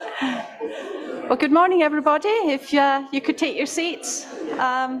Well, good morning, everybody. If you could take your seats.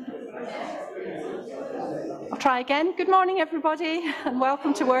 I'll try again. Good morning, everybody, and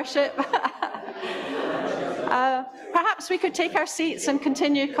welcome to worship. Perhaps we could take our seats and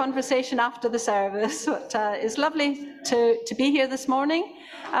continue conversation after the service. But, it's lovely to be here this morning.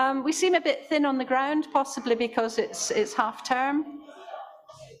 We seem a bit thin on the ground, possibly because it's half term.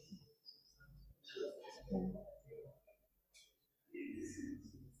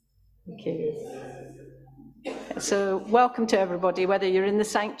 Okay. So welcome to everybody, whether you're in the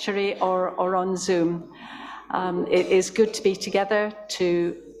sanctuary or on Zoom. It is good to be together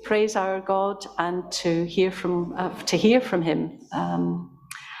to praise our God and to hear from Him.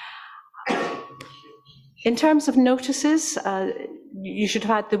 In terms of notices, you should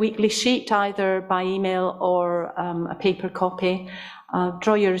have had the weekly sheet either by email or a paper copy.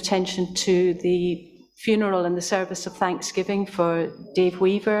 Draw your attention to the funeral and the service of Thanksgiving for Dave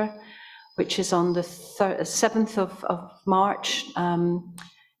Weaver, which is on the 7th of March,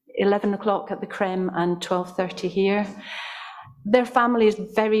 11 o'clock at the Crem and 12:30 here. Their family is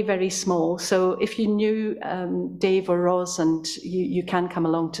very, very small, so if you knew Dave or Roz and you can come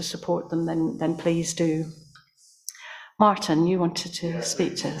along to support them, then please do. Martin, you wanted to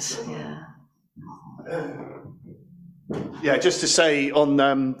speak to us. Yeah, just to say on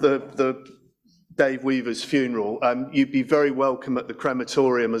the Dave Weaver's funeral, you'd be very welcome at the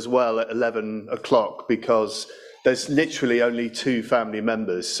crematorium as well at 11 o'clock because there's literally only 2 family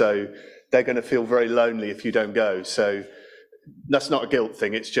members, so they're going to feel very lonely if you don't go. So that's not a guilt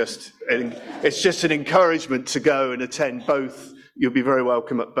thing. It's just an encouragement to go and attend both. You'll be very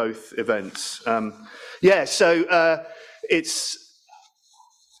welcome at both events. It's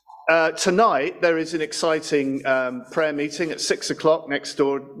tonight there is an exciting prayer meeting at 6 o'clock next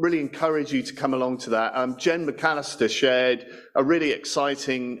door. Really encourage you to come along to that. Jen McAllister shared a really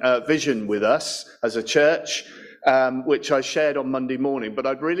exciting vision with us as a church, which I shared on Monday morning, but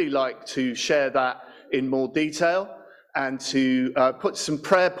I'd really like to share that in more detail and to put some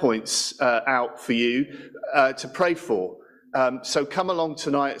prayer points out for you to pray for. So come along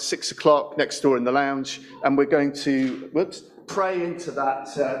tonight at 6 o'clock next door in the lounge, and we're going to pray into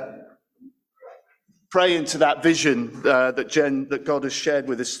that vision that God has shared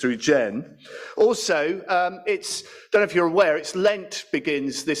with us through Jen. Also, don't know if you're aware, it's Lent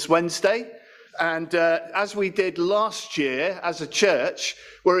begins this Wednesday. And as we did last year as a church,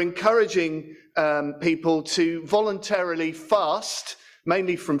 we're encouraging people to voluntarily fast,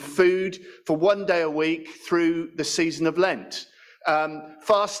 mainly from food, for 1 day a week through the season of Lent.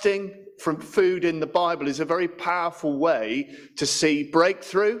 Fasting from food in the Bible is a very powerful way to see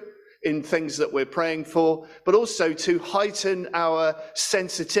breakthrough in things that we're praying for, but also to heighten our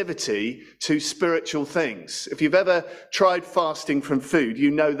sensitivity to spiritual things. If you've ever tried fasting from food, you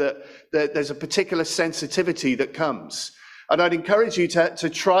know that there's a particular sensitivity that comes. And I'd encourage you to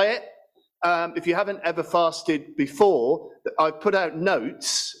try it. If you haven't ever fasted before, I've put out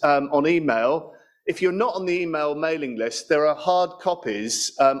notes on email. If you're not on the email mailing list, there are hard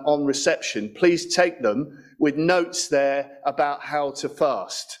copies on reception. Please take them with notes there about how to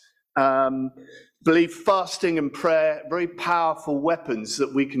fast. Believe fasting and prayer, very powerful weapons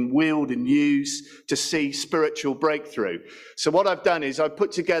that we can wield and use to see spiritual breakthrough. So what I've done is I've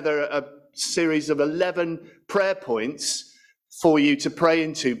put together a series of 11 prayer points for you to pray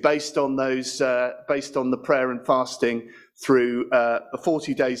into based on the prayer and fasting through the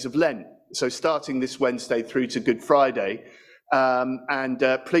 40 days of Lent. So starting this Wednesday through to Good Friday.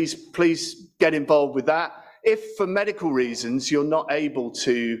 Please get involved with that. If for medical reasons you're not able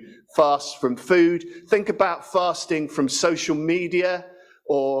to fast from food, think about fasting from social media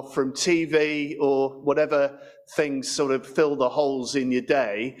or from TV or whatever things sort of fill the holes in your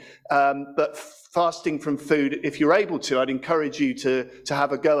day. But fasting from food, if you're able to, I'd encourage you to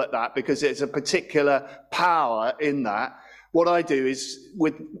have a go at that because there's a particular power in that. What I do is,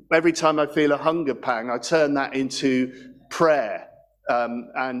 every time I feel a hunger pang, I turn that into prayer.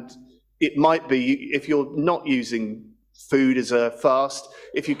 And it might be, if you're not using food as a fast,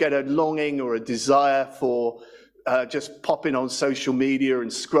 if you get a longing or a desire for just popping on social media and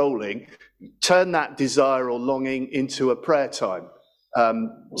scrolling, turn that desire or longing into a prayer time.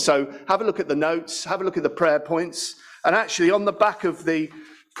 So have a look at the notes, have a look at the prayer points. And actually on the back of the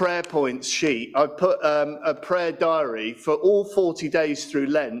prayer points sheet, I've put a prayer diary for all 40 days through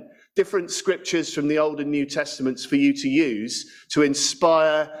Lent, different scriptures from the Old and New Testaments for you to use to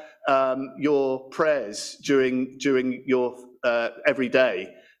inspire your prayers during your every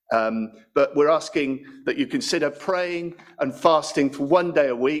day. But we're asking that you consider praying and fasting for 1 day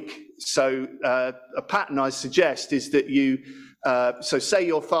a week. So a pattern I suggest is that you So say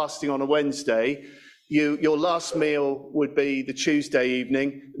you're fasting on a Wednesday, your last meal would be the Tuesday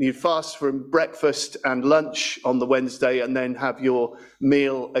evening. You'd fast from breakfast and lunch on the Wednesday and then have your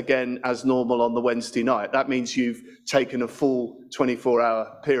meal again as normal on the Wednesday night. That means you've taken a full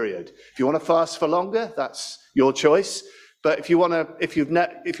 24-hour period. If you want to fast for longer, that's your choice. But if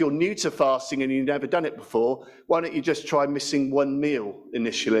you're new to fasting and you've never done it before, why don't you just try missing one meal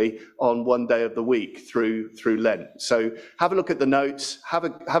initially on one day of the week through Lent? So have a look at the notes, have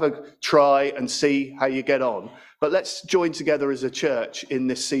a try and see how you get on. But let's join together as a church in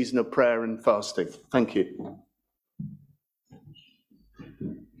this season of prayer and fasting. Thank you.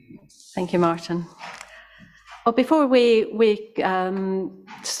 Thank you, Martin. Well, before we come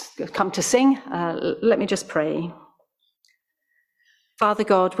to sing, let me just pray. Father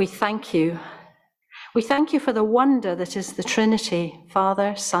God, we thank you. We thank you for the wonder that is the Trinity,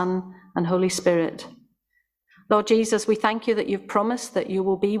 Father, Son, and Holy Spirit. Lord Jesus, we thank you that you've promised that you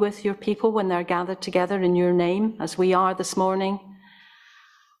will be with your people when they're gathered together in your name, as we are this morning.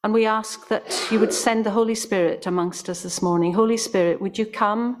 And we ask that you would send the Holy Spirit amongst us this morning. Holy Spirit, would you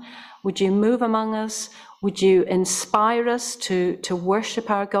come? Would you move among us? Would you inspire us to worship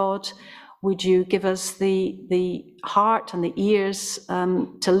our God? Would you give us the heart and the ears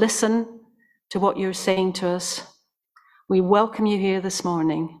to listen to what you're saying to us? We welcome you here this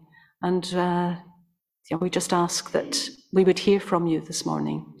morning, and we just ask that we would hear from you this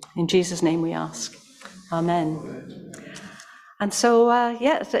morning. In Jesus' name we ask. Amen. And so,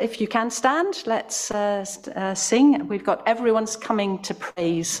 if you can stand, let's sing. We've got Everyone's Coming to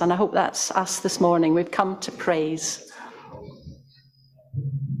Praise, and I hope that's us this morning. We've come to praise.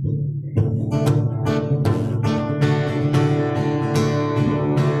 Everything.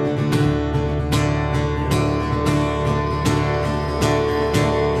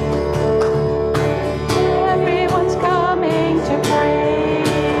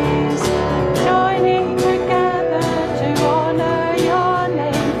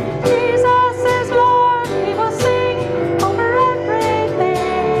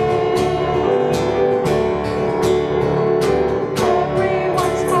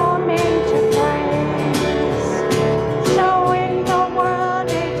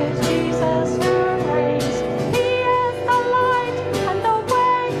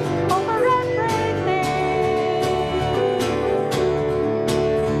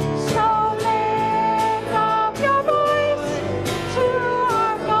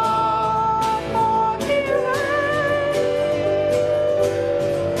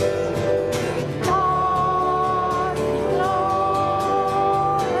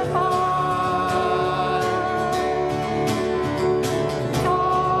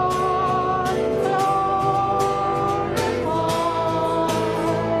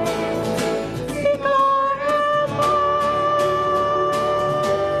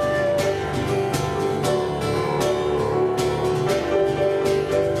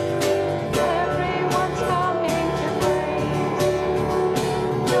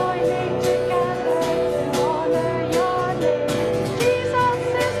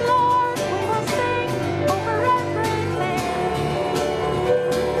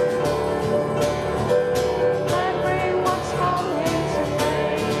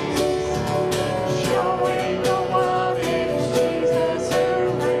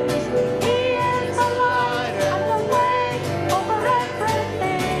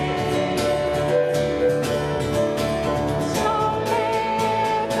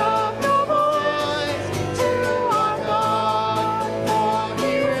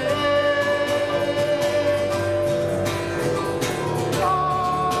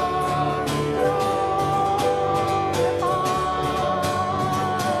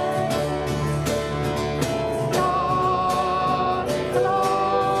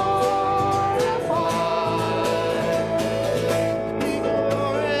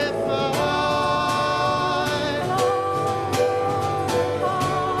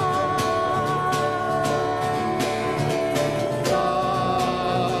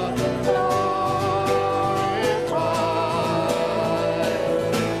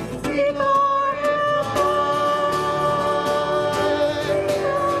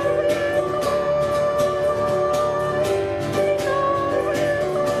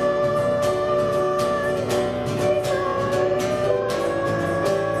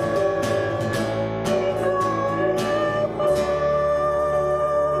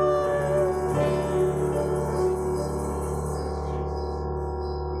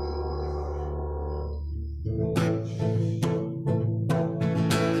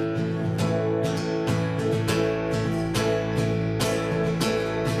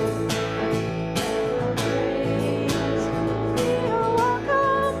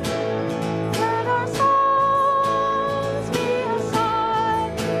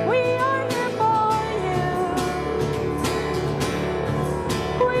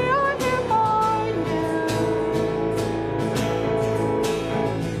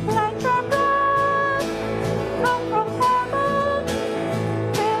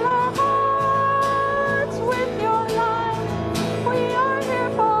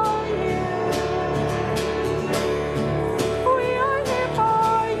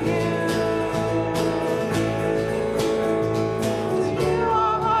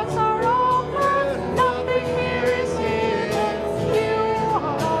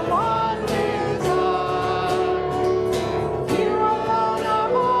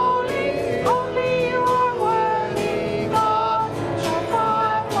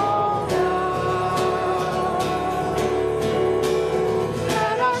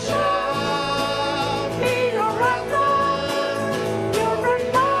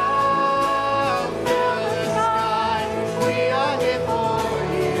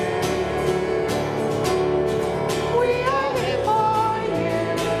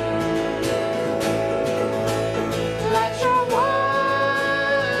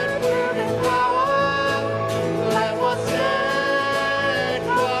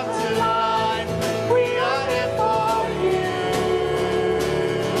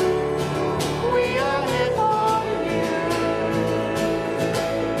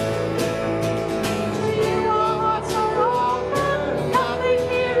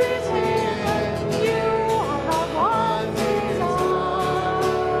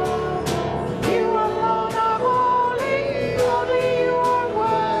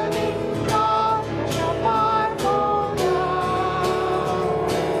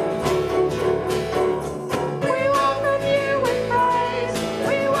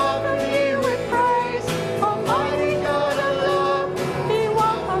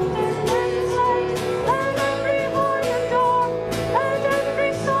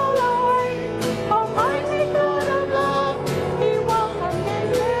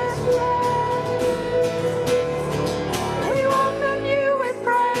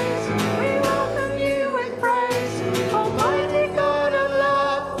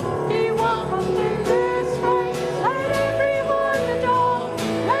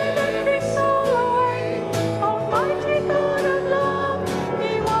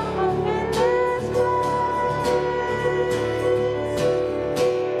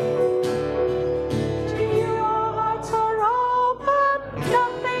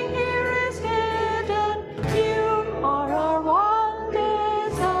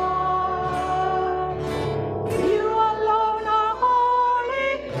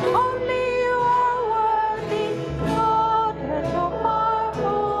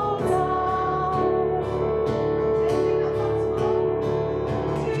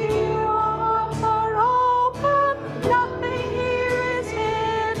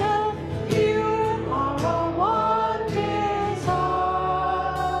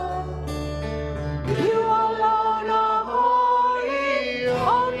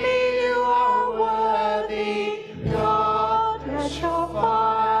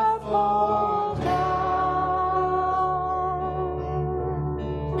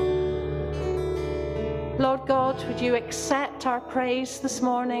 would you accept our praise this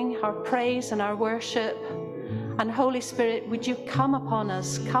morning, our praise and our worship? And Holy Spirit, would you come upon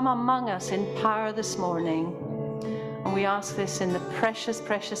us, come among us in power this morning? And we ask this in the precious,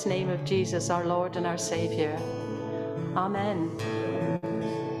 precious name of Jesus, our Lord and our Saviour. Amen.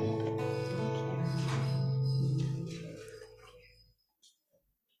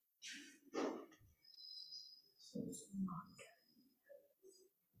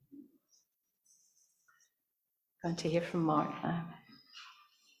 Going to hear from Mark now.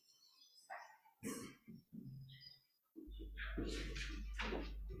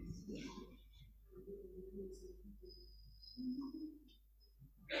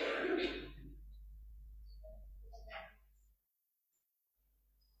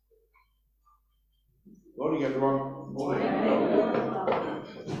 Morning, everyone. Morning.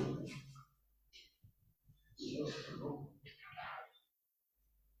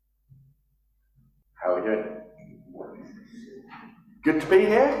 How are we doing? Good to be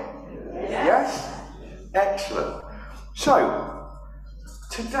here? Yes? Excellent. So,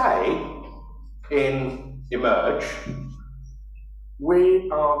 today in Emerge, we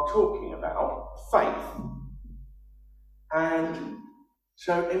are talking about faith. And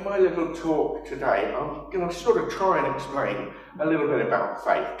so in my little talk today, I'm going to sort of try and explain a little bit about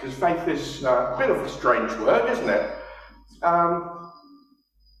faith, because faith is a bit of a strange word, isn't it? And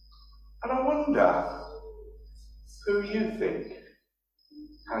I wonder who you think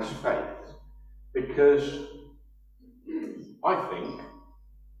has faith, because I think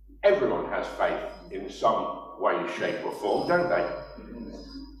everyone has faith in some way, shape or form, don't they?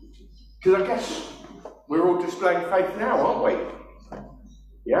 Because I guess we're all displaying faith now, aren't we?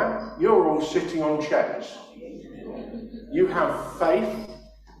 Yeah? You're all sitting on chairs. You have faith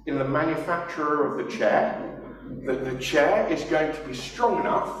in the manufacturer of the chair, that the chair is going to be strong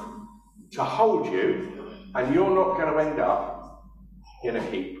enough to hold you and you're not going to end up in a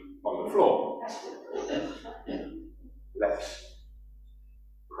heap on the floor. Let's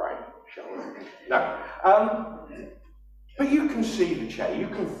pray, shall we? No. But you can see the chair, you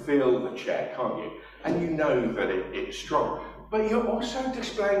can feel the chair, can't you? And you know that it's strong. But you're also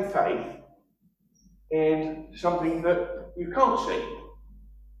displaying faith in something that you can't see,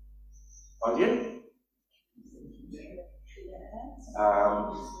 aren't you?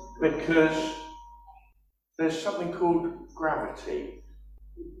 Because there's something called gravity.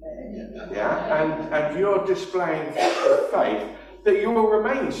 Yeah? And you're displaying faith that you will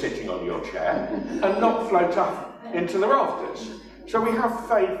remain sitting on your chair and not float up into the rafters. So we have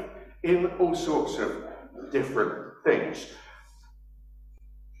faith in all sorts of different things.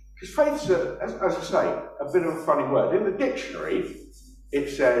 Because faith's, as I say, a bit of a funny word. In the dictionary, it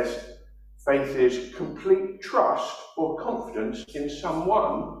says faith is complete trust or confidence in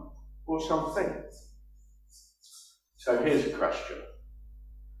someone or something. So here's a question.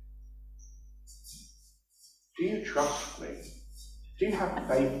 Do you trust me? Do you have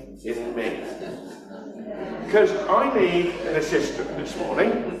faith in me? Because I need an assistant this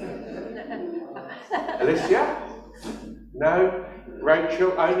morning. Alicia? No?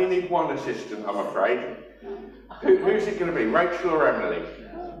 Rachel? I only need one assistant, I'm afraid. Who's it going to be, Rachel or Emily?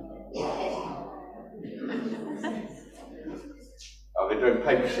 Oh, they're doing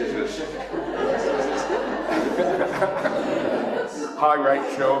paper, scissors. Hi,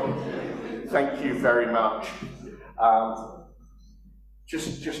 Rachel. Thank you very much.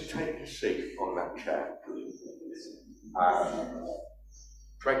 Just take a seat on that chair.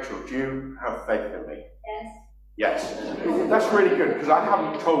 Rachel, do you have faith in me? Yes. That's really good, because I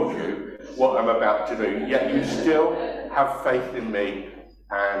haven't told you what I'm about to do, yet you still have faith in me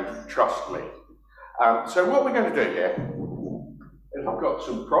and trust me. So what we're going to do here is I've got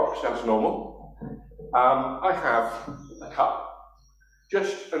some props, as normal. I have a cup.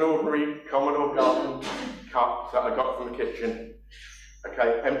 Just an ordinary common or garden cup that I got from the kitchen.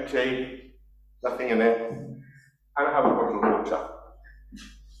 Okay, empty, nothing in it. And I have a bottle of water.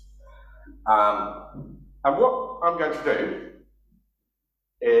 And what I'm going to do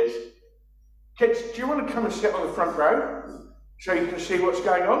is, kids, do you want to come and sit on the front row so you can see what's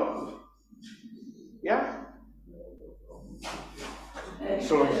going on? Yeah?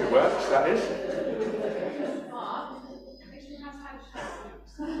 So long as it works, that is.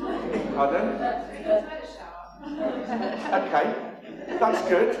 Pardon? Okay, that's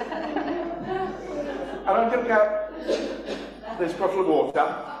good. And I'm going to get this bottle of water,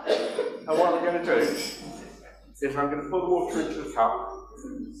 and what I'm going to do is I'm going to pour the water into the cup.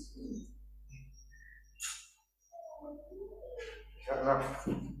 Is that enough?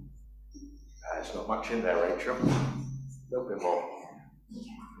 There's not much in there, Rachel. A little bit more.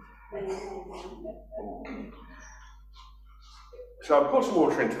 So I pour some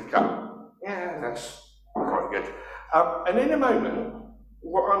water into the cup. Yeah, that's quite good. And in a moment,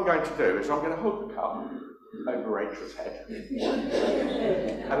 what I'm going to do is I'm going to hold the cup over Rachel's head.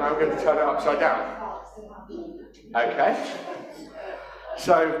 And I'm going to turn it upside down. Okay?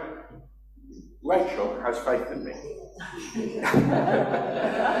 So, Rachel has faith in me.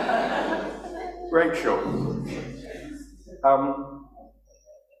 Rachel,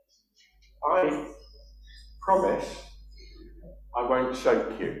 I promise I won't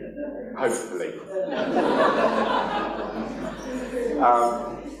soak you, hopefully.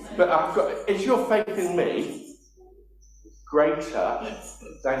 But is your faith in me greater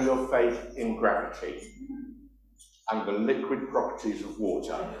than your faith in gravity and the liquid properties of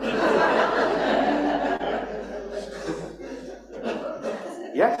water?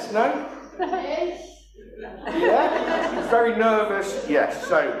 Yes? No? Yeah? Very nervous? Yes.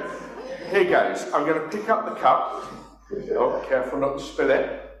 So, here goes. I'm going to pick up the cup. Oh, careful not to spill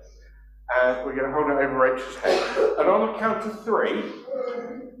it. And we're going to hold it over Rachel's head. And on the count of 3,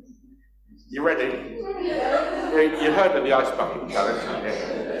 you ready? You heard of the ice bucket challenge, haven't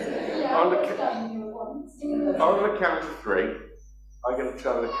you? On the count of 3, I'm going to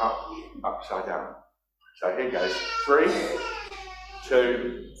turn the cup upside down. So here goes. 3,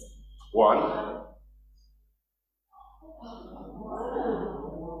 2, 1.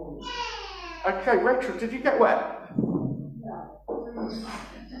 Okay, Rachel, did you get wet?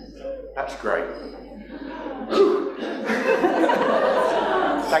 That's great.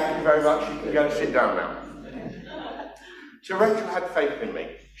 Thank you very much. You can go and sit down now. So Rachel had faith in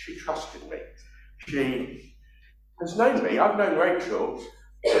me. She trusted me. She has known me. I've known Rachel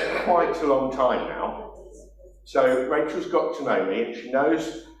for quite a long time now. So Rachel's got to know me, and she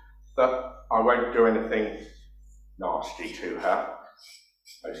knows that I won't do anything nasty to her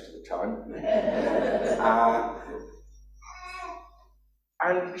most of the time.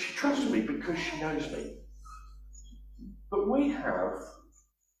 And she trusts me because she knows me. But we have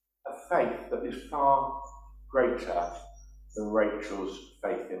a faith that is far greater than Rachel's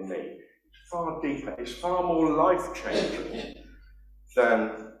faith in me. It's far deeper, it's far more life-changing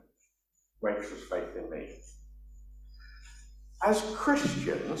than Rachel's faith in me. As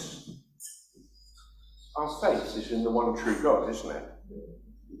Christians, our faith is in the one true God, isn't it?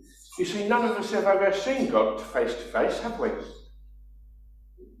 You see, none of us have ever seen God face to face, have we?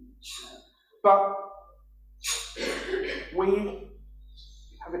 But we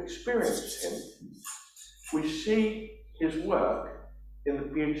have experienced him. We see his work in the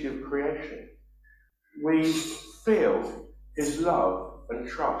beauty of creation. We feel his love and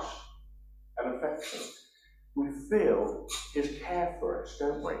trust and affection. We feel his care for us,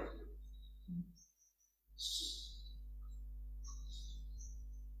 don't we?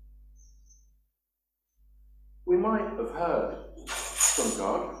 We might have heard from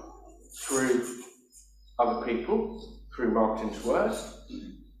God through other people, through Martin's words,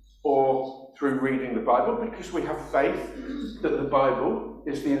 or through reading the Bible, because we have faith that the Bible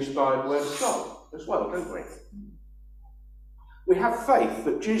is the inspired word of God as well, don't we? We have faith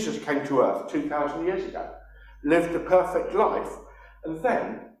that Jesus came to earth 2,000 years ago, lived a perfect life, and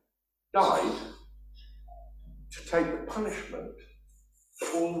then died to take the punishment for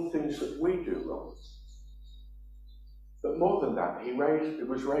all the things that we do wrong. But more than that, he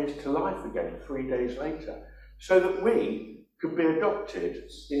was raised to life again 3 days later, so that we could be adopted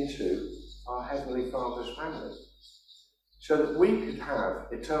into our Heavenly Father's family, so that we could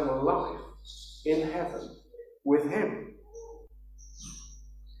have eternal life in heaven with him.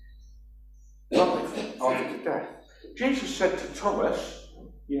 Life after death. Jesus said to Thomas,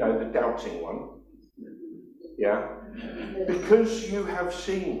 you know, the doubting one, yeah, because you have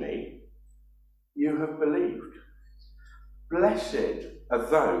seen me, you have believed. Blessed are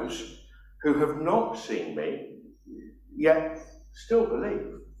those who have not seen me, yet still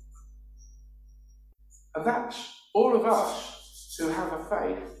believe. And that's all of us who have a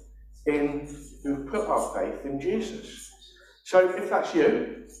faith who put our faith in Jesus. So if that's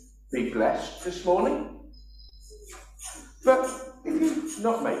you, be blessed this morning. But if you've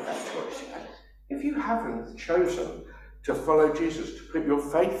not made that choice yet, if you haven't chosen to follow Jesus, to put your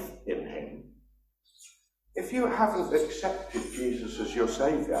faith in him, if you haven't accepted Jesus as your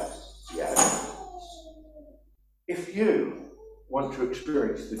Saviour yet, if you want to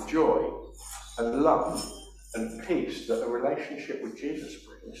experience the joy and love and peace that a relationship with Jesus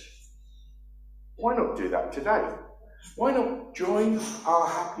brings, why not do that today? Why not join our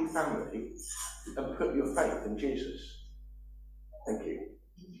happy family and put your faith in Jesus? Thank you.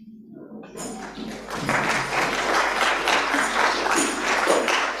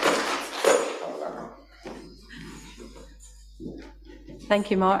 Thank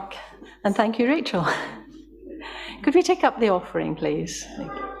you, Mark. And thank you, Rachel. Could we take up the offering, please?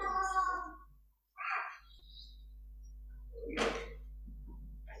 Thank you.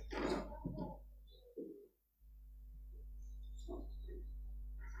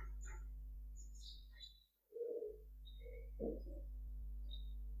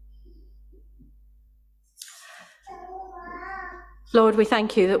 Lord, we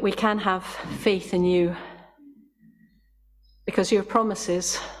thank you that we can have faith in you because your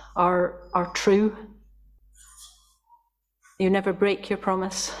promises are true. You never break your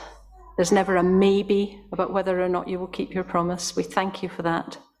promise. There's never a maybe about whether or not you will keep your promise. We thank you for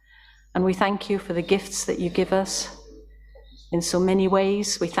that. And we thank you for the gifts that you give us in so many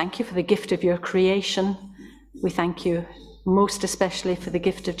ways. We thank you for the gift of your creation. We thank you most especially for the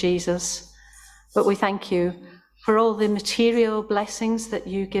gift of Jesus. But we thank you for all the material blessings that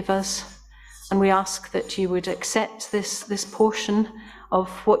you give us. And we ask that you would accept this portion of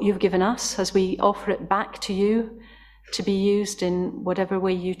what you've given us as we offer it back to you to be used in whatever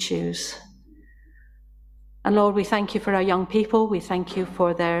way you choose. And Lord, we thank you for our young people. We thank you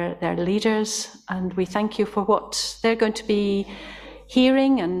for their leaders. And we thank you for what they're going to be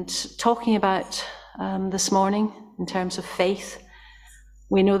hearing and talking about this morning in terms of faith.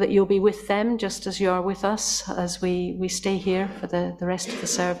 We know that you'll be with them just as you are with us as we stay here for the rest of the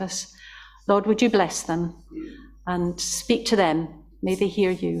service. Lord, would you bless them and speak to them? May they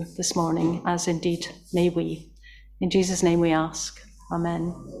hear you this morning, as indeed may we. In Jesus' name we ask.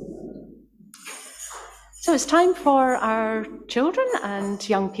 Amen. So it's time for our children and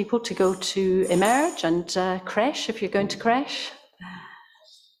young people to go to Emerge and creche, if you're going to creche.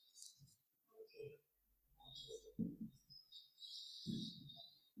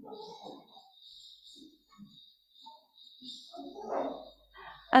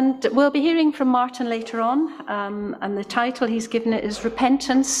 And we'll be hearing from Martin later on, and the title he's given it is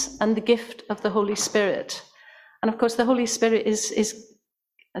Repentance and the Gift of the Holy Spirit. And of course, the Holy Spirit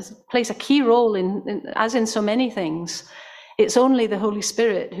plays a key role as in so many things. It's only the Holy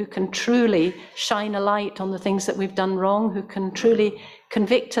Spirit who can truly shine a light on the things that we've done wrong, who can truly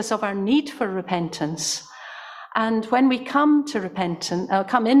convict us of our need for repentance. And when we come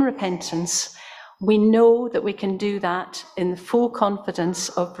in repentance, we know that we can do that in full confidence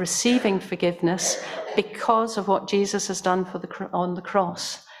of receiving forgiveness because of what Jesus has done on the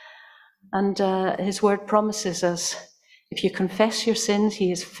cross. And his word promises us, if you confess your sins,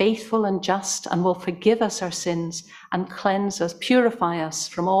 he is faithful and just and will forgive us our sins and cleanse us, purify us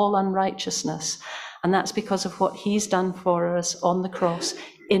from all unrighteousness. And that's because of what he's done for us on the cross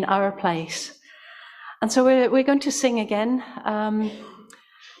in our place. And so we're going to sing again,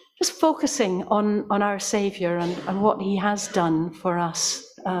 just focusing on our Saviour and what he has done for us,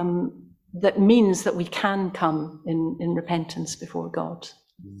 that means that we can come in repentance before God.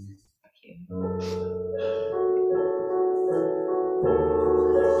 Thank you.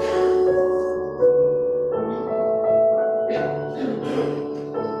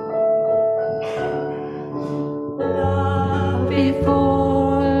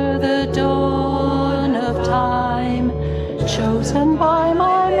 Before the dawn of time, chosen by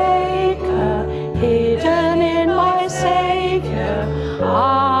my Maker, hidden in my Saviour,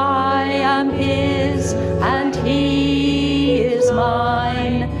 I am his and he is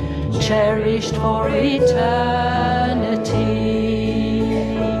mine, cherished for eternity.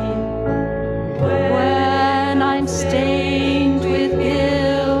 When I'm stained with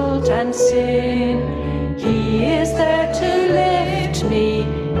guilt and sin, he is there to lift me,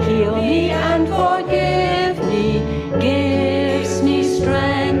 heal me and forgive me, gives me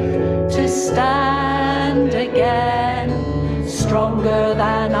strength to stand again, stronger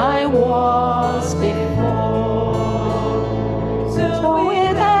than I was before. So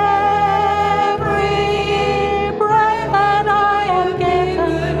with every breath that I am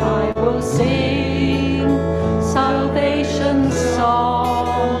given, I will sing salvation's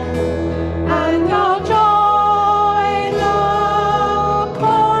song, and I'll join the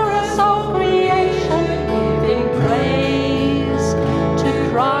chorus of creation, giving praise to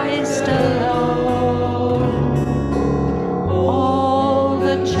Christ alone. All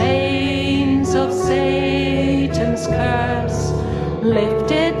the chains of Satan's curse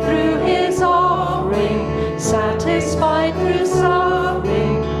lifted through his offering, satisfied through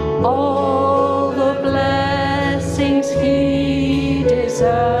suffering, all the blessings he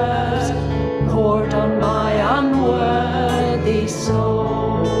deserves, poured on my unworthy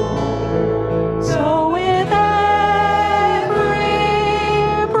soul. So with every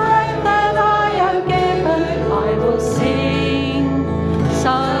breath that I am given, I will sing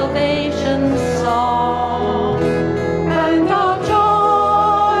salvation's song, and I'll join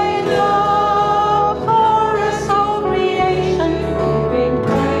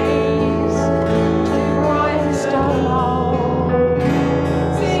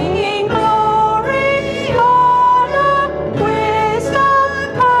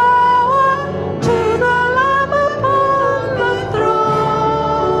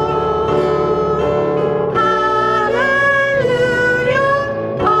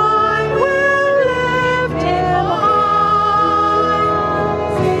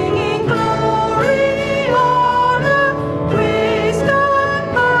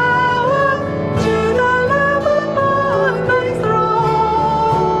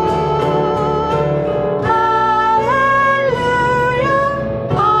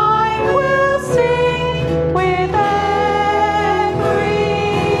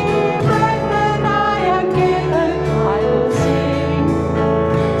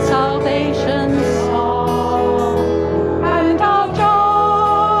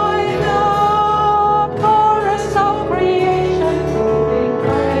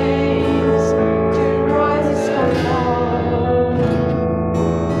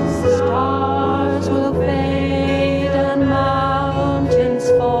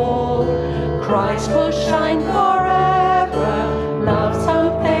Christ will shine forever, love's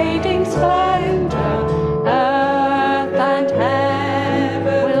unfading splendor. Earth and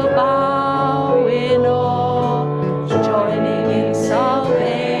heaven will bow in awe, joining in salvation's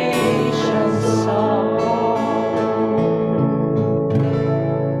song.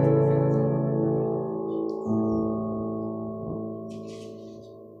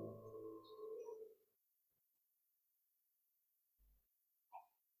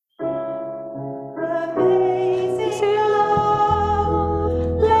 Amazing love,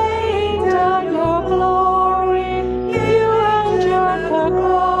 laying down your glory, you endured the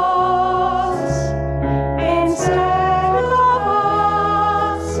cross. Instead of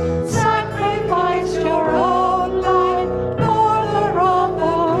us, sacrificed your own life for the wrath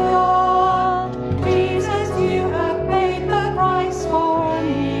of God. Jesus, you have paid the price for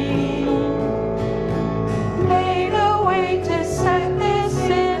me, made a way to set this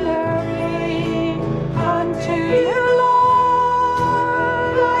sinner free. Unto you,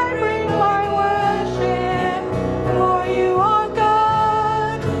 Lord, I bring my worship, for you are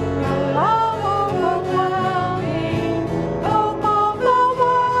good, your love overwhelming, hope of the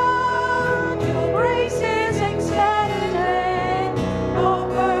world, your grace is extended,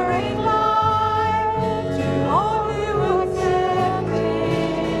 offering life to all who accept it.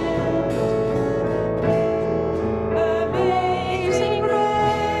 Amazing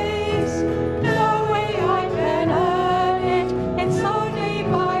grace, no way I can earn it, it's only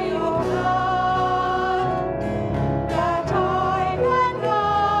by your blood that I can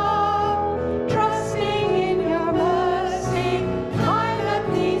come, trusting in your mercy, I'm at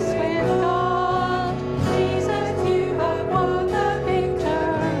peace with God. Jesus, you have won the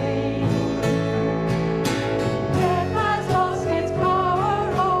victory. Death has lost its power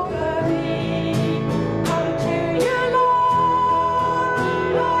over me. Unto you, Lord,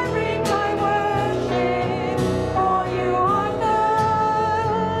 I bring my worship, for you are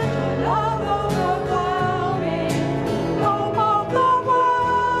good, your love overwhelming, hope of the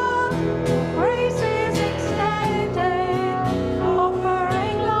world, your grace is extended,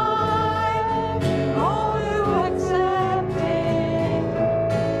 offering life to all who accept it.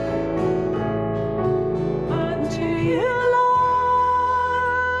 Unto you,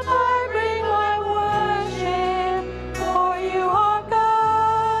 Lord, I bring my worship, for you are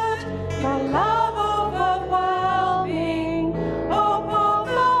good, your love overwhelming, hope of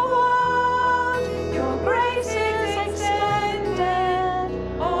the world, your grace is extended,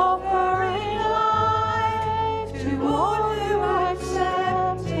 offering life to all who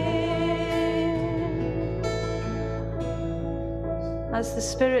accept it. As the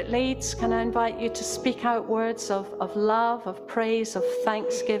Spirit leads, can I invite you to speak out words of love, of praise, of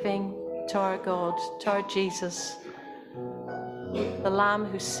thanksgiving to our God, to our Jesus, the Lamb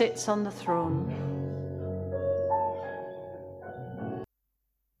who sits on the throne.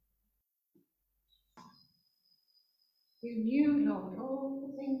 You knew, Lord, all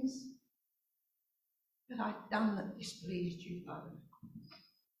the things that I'd done that displeased you, Father.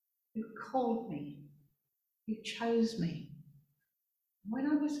 You called me. You chose me. When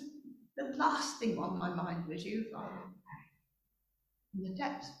I was, the last thing on my mind was you, Father. In the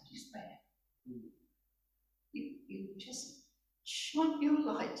depths of despair, you just shone your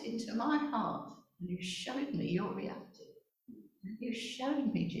light into my heart, and you showed me your reality. And you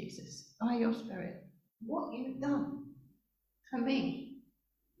showed me, Jesus, by your Spirit, what you've done for me.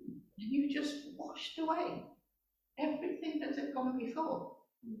 And you just washed away everything that had gone before.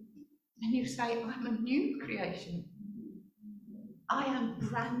 And you say, I'm a new creation. I am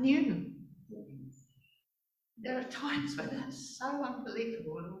brand new. There are times when that's so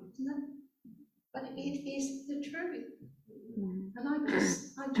unbelievable, isn't it? But it is the truth. And I'm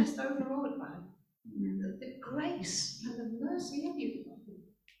just overawed by it. The grace and the mercy of you.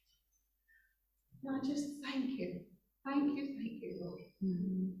 And I just thank you. Thank you, Lord.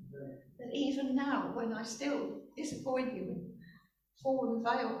 That even now, when I still disappoint you and fall and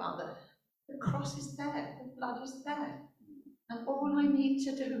fail, Father, the cross is there, the blood is there. And all I need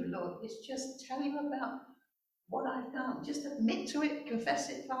to do, Lord, is just tell you about what I've done. Just admit to it, confess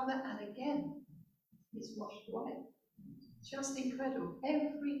it, Father, and again, it's washed away. Just incredible.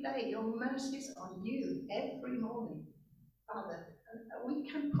 Every day, your mercies are new every morning, Father. And we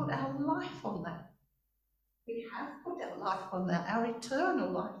can put our life on that. We have put our life on that, our eternal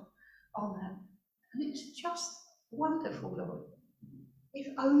life on that. And it's just wonderful, Lord. If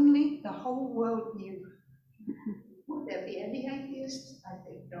only the whole world knew. Would there be any atheists? I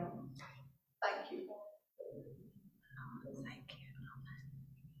think not. Thank you, Lord. Thank you.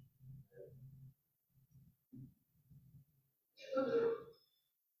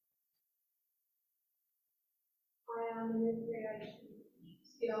 and new creation.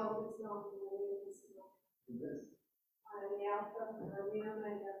 The old is gone, and the new is come. I am the Alpha and the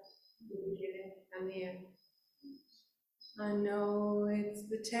Omega, the beginning and the end. I know it's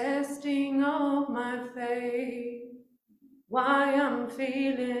the testing of my faith, why I'm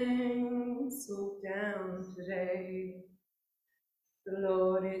feeling so down today. The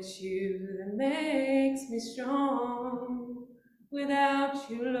Lord, it's you that makes me strong. Without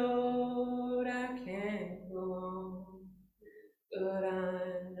you, Lord, I can't go on. But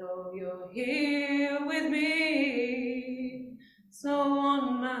I know you're here with me. So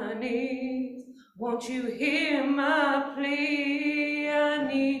on my knees, won't you hear my plea? I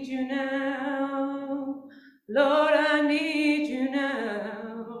need you now. Lord, I need you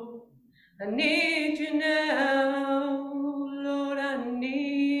now. I need you now. Lord, I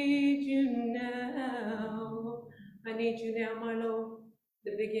need you now. I need you now, my Lord,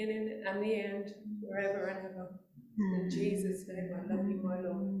 the beginning and the end, forever and ever. In Jesus' name, I love you, my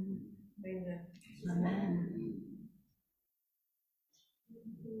Lord. Amen. Amen.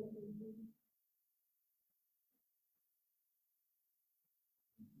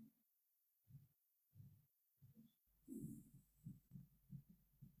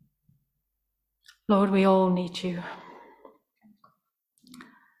 Lord, we all need you.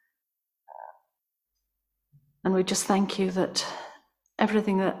 And we just thank you that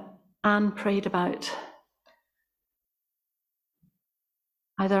everything that Anne prayed about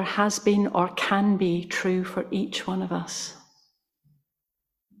either has been or can be true for each one of us,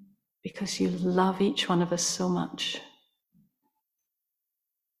 because you love each one of us so much.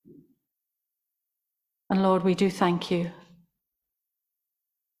 And Lord, we do thank you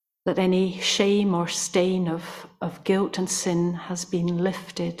that any shame or stain of guilt and sin has been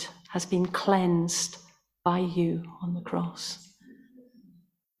lifted, has been cleansed by you on the cross.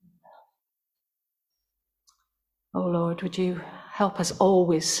 Oh Lord, would you help us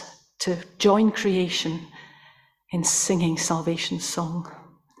always to join creation in singing salvation's song,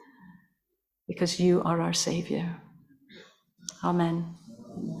 because you are our Saviour. Amen.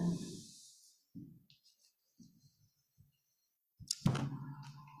 Amen.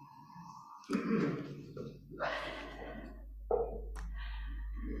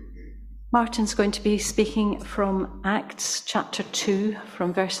 Martin's going to be speaking from Acts chapter 2,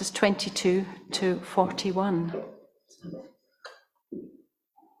 from verses 22 to 41.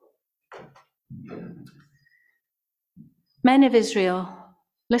 Men of Israel,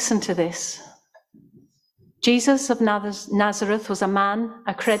 listen to this. Jesus of Nazareth was a man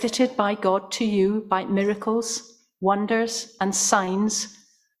accredited by God to you by miracles, wonders, and signs,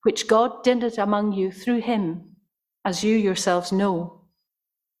 which God did among you through him, as you yourselves know.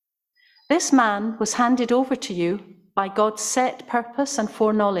 This man was handed over to you by God's set purpose and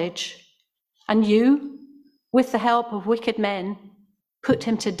foreknowledge, and you, with the help of wicked men, put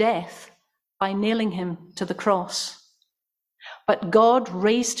him to death by nailing him to the cross. But God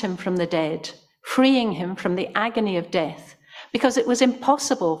raised him from the dead, freeing him from the agony of death, because it was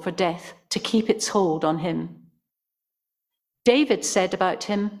impossible for death to keep its hold on him. David said about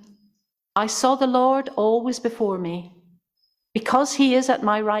him, I saw the Lord always before me. Because he is at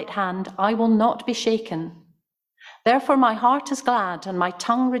my right hand, I will not be shaken. Therefore my heart is glad and my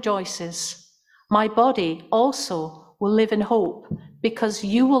tongue rejoices. My body also will live in hope, because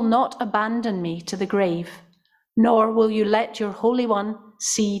you will not abandon me to the grave, nor will you let your Holy One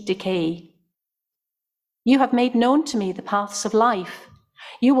see decay. You have made known to me the paths of life.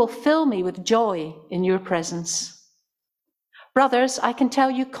 You will fill me with joy in your presence. Brothers, I can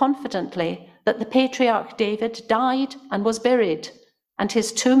tell you confidently that the patriarch David died and was buried, and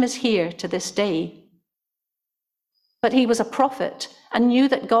his tomb is here to this day. But he was a prophet and knew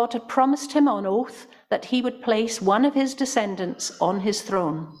that God had promised him on oath that he would place one of his descendants on his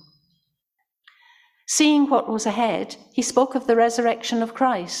throne. Seeing what was ahead, he spoke of the resurrection of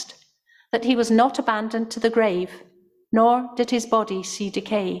Christ, that he was not abandoned to the grave, nor did his body see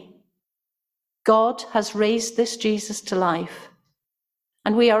decay. God has raised this Jesus to life,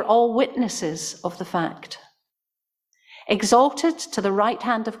 and we are all witnesses of the fact. Exalted to the right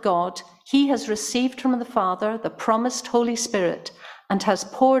hand of God, he has received from the Father the promised Holy Spirit and has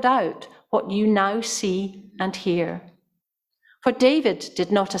poured out what you now see and hear. For David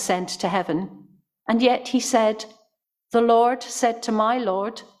did not ascend to heaven, and yet he said, the Lord said to my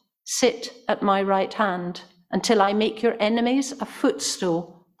Lord, sit at my right hand until I make your enemies a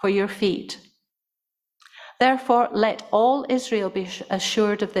footstool for your feet. Therefore, let all Israel be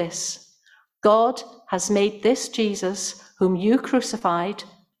assured of this. God has made this Jesus, whom you crucified,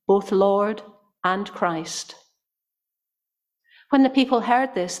 both Lord and Christ. When the people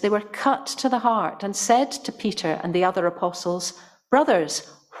heard this, they were cut to the heart and said to Peter and the other apostles, "Brothers,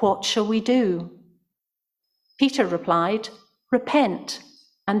 what shall we do?" Peter replied, "Repent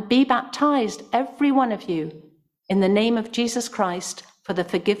and be baptized, every one of you, in the name of Jesus Christ for the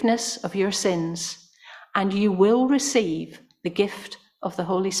forgiveness of your sins, and you will receive the gift of the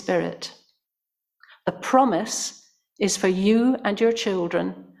Holy Spirit. The promise is for you and your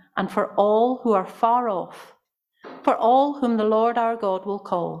children, and for all who are far off, for all whom the Lord our God will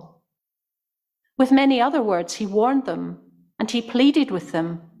call." With many other words, he warned them, and he pleaded with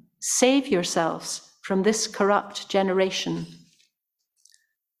them, "Save yourselves from this corrupt generation."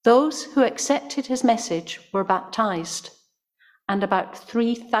 Those who accepted his message were baptized, and about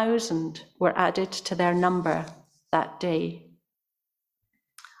 3,000 were added to their number that day.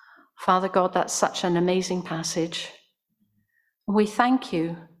 Father God, that's such an amazing passage. We thank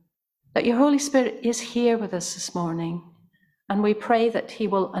you that your Holy Spirit is here with us this morning, and we pray that he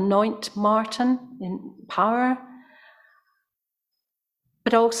will anoint Martin in power,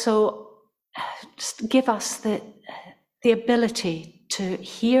 but also just give us the ability to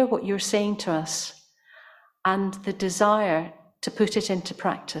hear what you're saying to us and the desire to put it into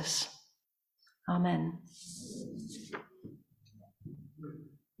practice. Amen.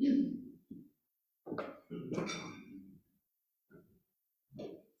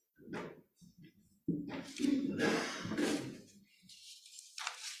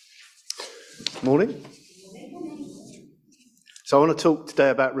 Morning. So I want to talk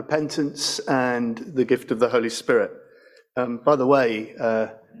today about repentance and the gift of the Holy Spirit. By the way,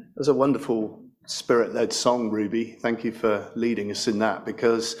 there's a wonderful Spirit-led song, Ruby. Thank you for leading us in that,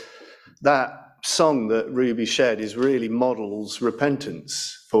 because that song that Ruby shared is really models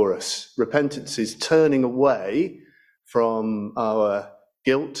repentance for us. Repentance is turning away from our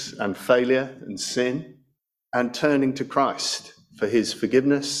guilt and failure and sin and turning to Christ for his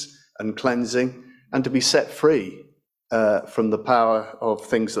forgiveness and cleansing, and to be set free from the power of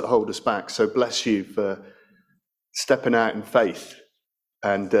things that hold us back. So bless you for stepping out in faith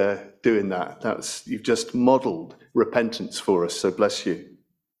and doing that. You've just modelled repentance for us, so bless you.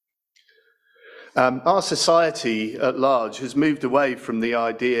 Our society at large has moved away from the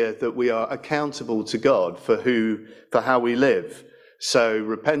idea that we are accountable to God for how we live. So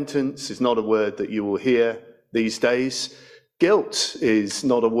repentance is not a word that you will hear these days. Guilt is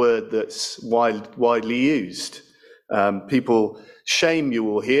not a word that's widely used. People shame you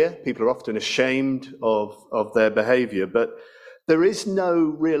will hear. People are often ashamed of their behaviour, but there is no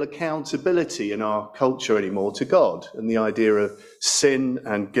real accountability in our culture anymore to God, and the idea of sin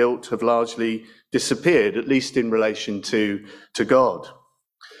and guilt have largely disappeared, at least in relation to God.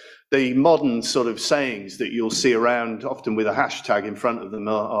 The modern sort of sayings that you'll see around, often with a hashtag in front of them,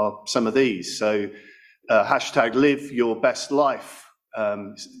 are some of these. So hashtag live your best life.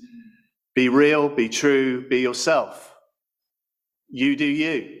 Be real, be true, be yourself. You do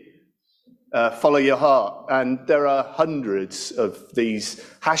you. Follow your heart. And there are hundreds of these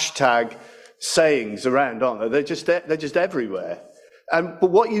hashtag sayings around, aren't there? They're just everywhere.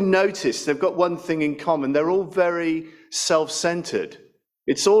 But what you notice, they've got one thing in common. They're all very self-centered.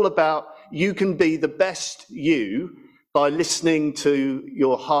 It's all about you can be the best you by listening to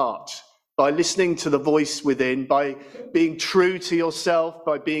your heart, by listening to the voice within, by being true to yourself,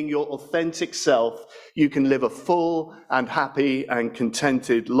 by being your authentic self. You can live a full and happy and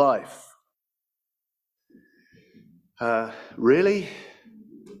contented life. Really?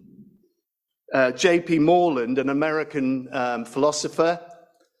 J.P. Moreland, an American philosopher,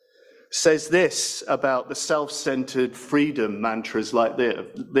 says this about the self-centered freedom mantras like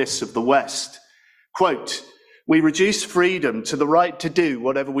this of the West. Quote, "We reduce freedom to the right to do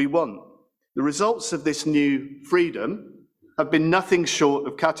whatever we want. The results of this new freedom have been nothing short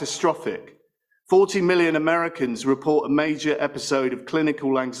of catastrophic. 40 million Americans report a major episode of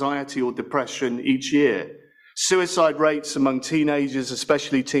clinical anxiety or depression each year. Suicide rates among teenagers,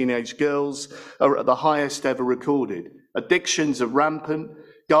 especially teenage girls, are at the highest ever recorded. Addictions are rampant.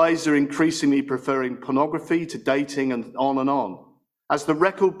 Guys are increasingly preferring pornography to dating and on and on. As the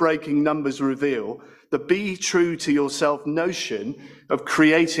record-breaking numbers reveal, the be true to yourself notion of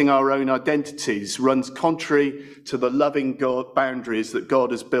creating our own identities runs contrary to the loving God boundaries that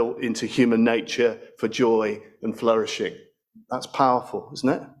God has built into human nature for joy and flourishing." That's powerful, isn't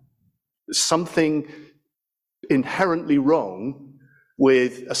it? There's something inherently wrong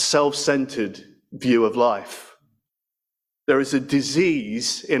with a self-centered view of life. There is a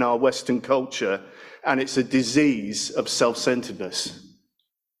disease in our Western culture, and it's a disease of self-centeredness.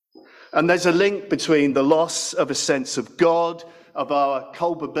 And there's a link between the loss of a sense of God, of our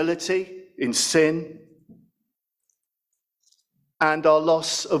culpability in sin, and our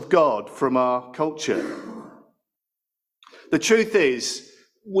loss of God from our culture. The truth is,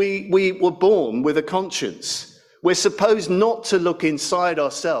 we were born with a conscience. We're supposed not to look inside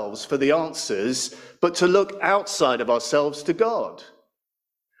ourselves for the answers, but to look outside of ourselves to God.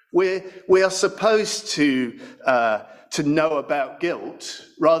 We are supposed to know about guilt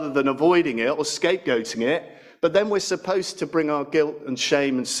rather than avoiding it or scapegoating it, but then we're supposed to bring our guilt and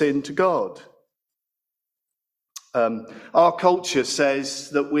shame and sin to God. Our culture says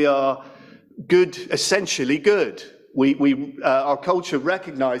that we are good, essentially good. Our culture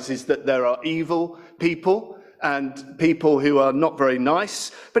recognizes that there are evil people and people who are not very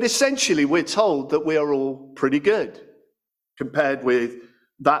nice, but essentially we're told that we are all pretty good compared with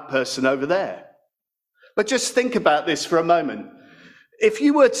that person over there. But just think about this for a moment. If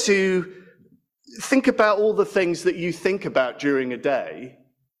you were to think about all the things that you think about during a day,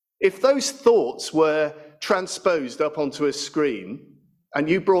 if those thoughts were transposed up onto a screen and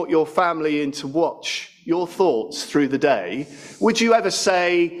you brought your family in to watch your thoughts through the day, would you ever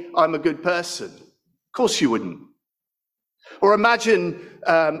say, I'm a good person? Of course you wouldn't. Or imagine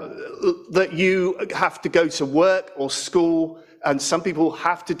that you have to go to work or school, and some people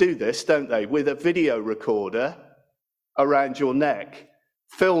have to do this, don't they, with a video recorder around your neck,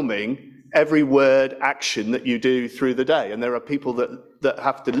 filming every word, action that you do through the day. And there are people that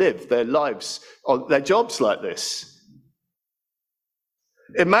have to live their lives, or their jobs like this.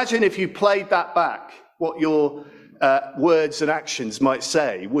 Imagine if you played that back, what your words and actions might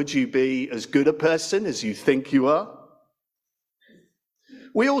say. Would you be as good a person as you think you are?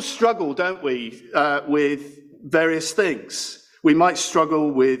 We all struggle, don't we, with various things. We might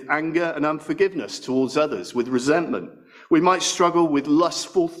struggle with anger and unforgiveness towards others, with resentment. We might struggle with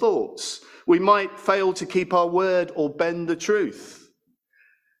lustful thoughts. We might fail to keep our word or bend the truth.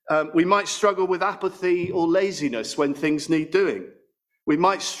 We might struggle with apathy or laziness when things need doing. We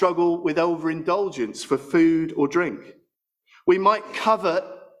might struggle with overindulgence for food or drink. We might covet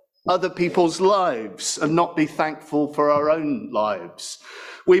other people's lives and not be thankful for our own lives.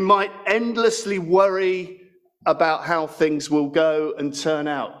 We might endlessly worry about how things will go and turn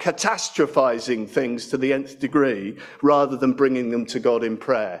out, catastrophizing things to the nth degree rather than bringing them to God in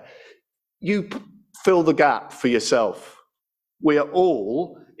prayer. You fill the gap for yourself. We are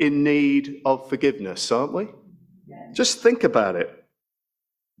all in need of forgiveness, aren't we? Just think about it.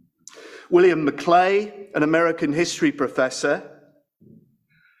 William Maclay, an American history professor,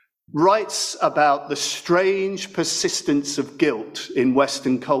 writes about the strange persistence of guilt in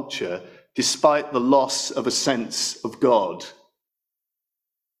Western culture despite the loss of a sense of God.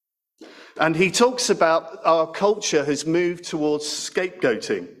 And he talks about our culture has moved towards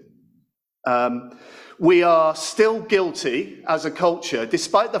scapegoating. We are still guilty as a culture,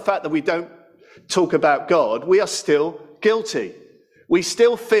 despite the fact that we don't talk about God, we are still guilty. We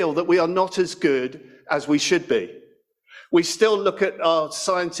still feel that we are not as good as we should be. We still look at our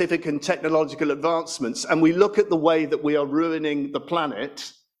scientific and technological advancements and we look at the way that we are ruining the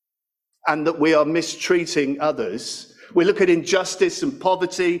planet and that we are mistreating others. We look at injustice and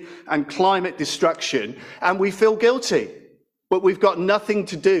poverty and climate destruction and we feel guilty. But we've got nothing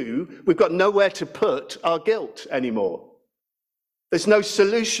to do, we've got nowhere to put our guilt anymore. There's no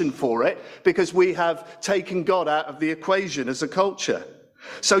solution for it because we have taken God out of the equation as a culture.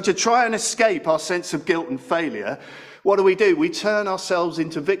 So to try and escape our sense of guilt and failure, what do? We turn ourselves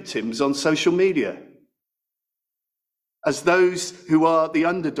into victims on social media as those who are the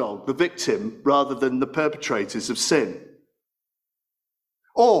underdog, the victim, rather than the perpetrators of sin.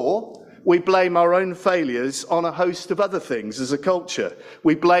 Or we blame our own failures on a host of other things as a culture.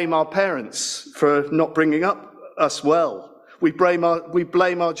 We blame our parents for not bringing up us well. We blame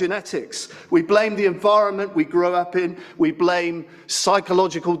our genetics. We blame the environment we grew up in. We blame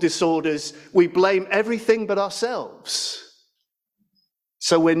psychological disorders. We blame everything but ourselves.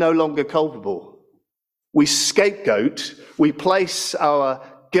 So we're no longer culpable. We scapegoat. We place our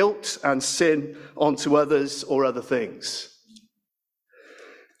guilt and sin onto others or other things.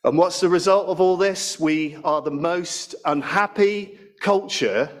 And what's the result of all this? We are the most unhappy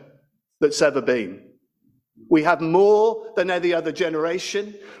culture that's ever been. We have more than any other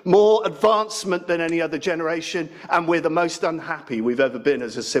generation, more advancement than any other generation, and we're the most unhappy we've ever been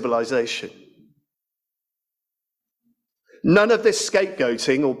as a civilization. None of this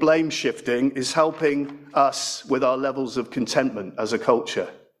scapegoating or blame shifting is helping us with our levels of contentment as a culture.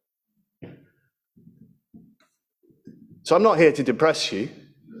 So I'm not here to depress you,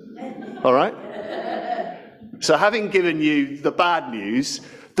 all right? So having given you the bad news,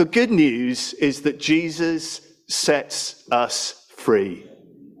 the good news is that Jesus sets us free.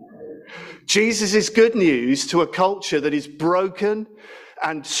 Jesus is good news to a culture that is broken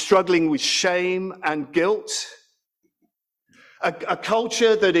and struggling with shame and guilt, a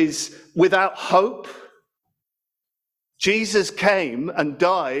culture that is without hope. Jesus came and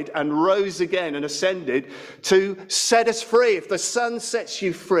died and rose again and ascended to set us free. If the Son sets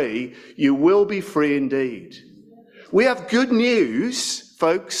you free, you will be free indeed. We have good news,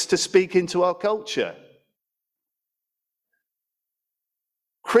 folks, to speak into our culture.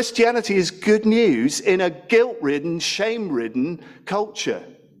 Christianity is good news in a guilt-ridden, shame-ridden culture.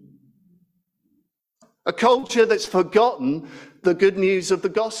 A culture that's forgotten the good news of the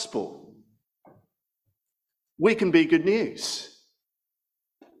gospel. We can be good news.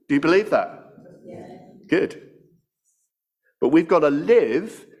 Do you believe that? Yeah. Good. But we've got to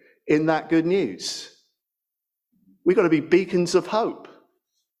live in that good news. We've got to be beacons of hope.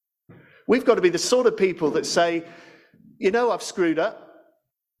 We've got to be the sort of people that say, you know, I've screwed up.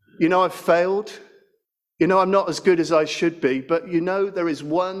 You know, I've failed. You know, I'm not as good as I should be. But you know, there is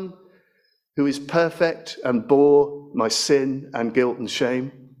one who is perfect and bore my sin and guilt and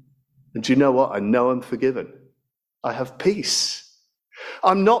shame. And do you know what? I know I'm forgiven. I have peace.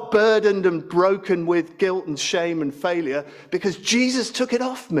 I'm not burdened and broken with guilt and shame and failure because Jesus took it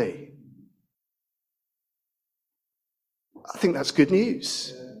off me. I think that's good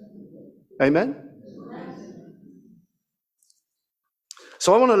news. Amen?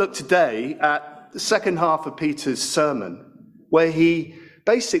 So I want to look today at the second half of Peter's sermon, where he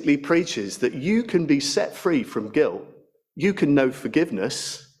basically preaches that you can be set free from guilt, you can know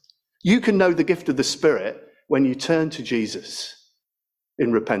forgiveness, you can know the gift of the Spirit when you turn to Jesus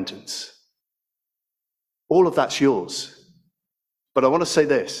in repentance. All of that's yours. But I want to say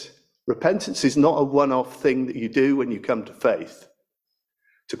this, repentance is not a one-off thing that you do when you come to faith.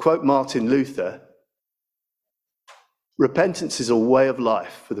 To quote Martin Luther, repentance is a way of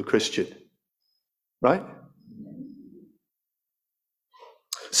life for the Christian, right?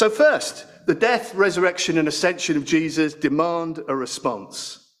 So first, the death, resurrection, and ascension of Jesus demand a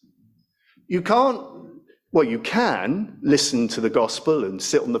response. You can listen to the gospel and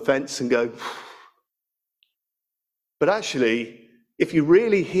sit on the fence and go, but actually, if you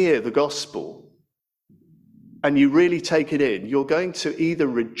really hear the gospel and you really take it in, you're going to either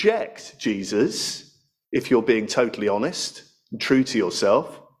reject Jesus, if you're being totally honest and true to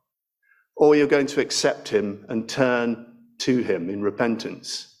yourself, or you're going to accept him and turn to him in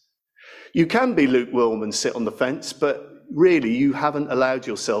repentance. You can be lukewarm and sit on the fence, but really you haven't allowed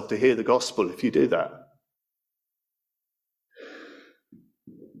yourself to hear the gospel if you do that.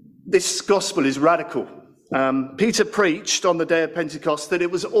 This gospel is radical. Peter preached on the day of Pentecost that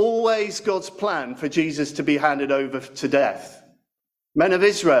it was always God's plan for Jesus to be handed over to death. Men of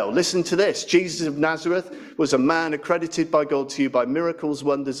Israel, listen to this. Jesus of Nazareth was a man accredited by God to you by miracles,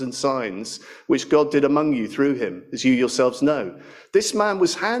 wonders, and signs, which God did among you through him, as you yourselves know. This man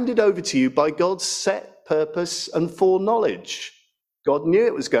was handed over to you by God's set purpose and foreknowledge. God knew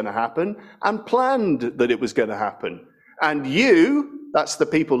it was going to happen and planned that it was going to happen. And you, that's the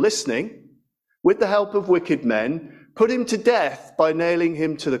people listening, with the help of wicked men, put him to death by nailing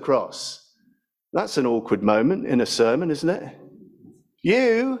him to the cross. That's an awkward moment in a sermon, isn't it?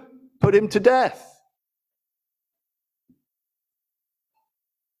 You put him to death.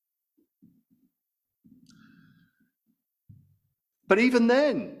 But even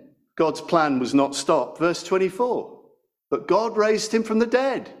then, God's plan was not stopped. Verse 24. But God raised him from the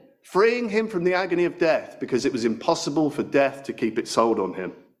dead, freeing him from the agony of death, because it was impossible for death to keep its hold on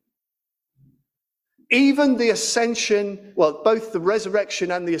him. Even the ascension, both the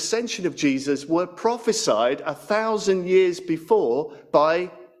resurrection and the ascension of Jesus were prophesied 1,000 years before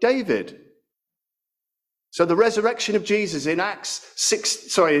by David. So the resurrection of Jesus in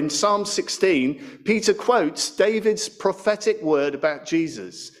in Psalm 16, Peter quotes David's prophetic word about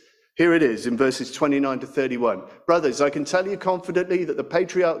Jesus. Here it is in verses 29 to 31. Brothers, I can tell you confidently that the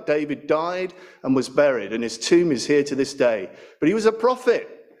patriarch David died and was buried, and his tomb is here to this day. But he was a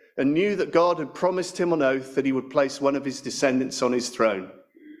prophet and knew that God had promised him on oath that he would place one of his descendants on his throne.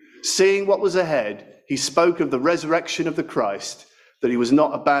 Seeing what was ahead, he spoke of the resurrection of the Christ, that he was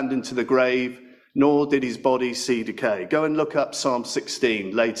not abandoned to the grave, nor did his body see decay. Go and look up Psalm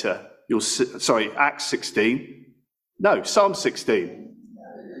 16 later. Acts 16. No, Psalm 16.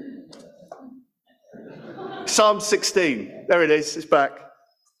 Psalm 16. There it is. It's back.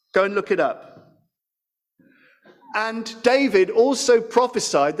 Go and look it up. And David also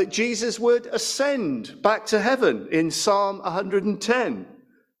prophesied that Jesus would ascend back to heaven in Psalm 110.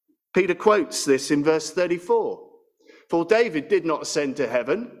 Peter quotes this in verse 34. For David did not ascend to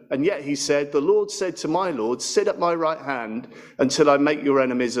heaven, and yet he said, the Lord said to my Lord, sit at my right hand until I make your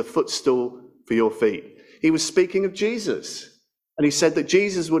enemies a footstool for your feet. He was speaking of Jesus. And he said that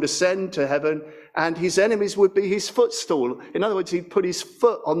Jesus would ascend to heaven and his enemies would be his footstool. In other words, he'd put his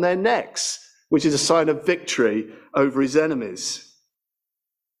foot on their necks, which is a sign of victory over his enemies.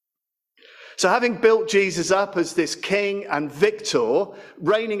 So having built Jesus up as this king and victor,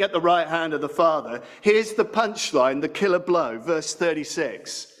 reigning at the right hand of the Father, here's the punchline, the killer blow, verse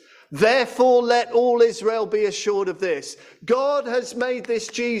 36. Therefore, let all Israel be assured of this. God has made this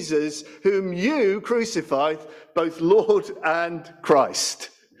Jesus, whom you crucified, both Lord and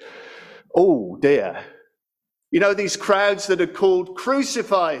Christ. Oh dear. You know, these crowds that had called,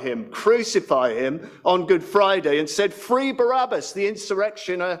 crucify him on Good Friday and said, free Barabbas, the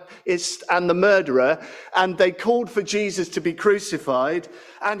insurrectionist and the murderer. And they called for Jesus to be crucified.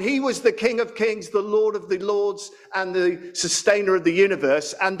 And he was the King of Kings, the Lord of the Lords, and the sustainer of the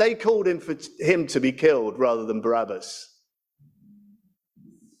universe. And they called for him to be killed rather than Barabbas.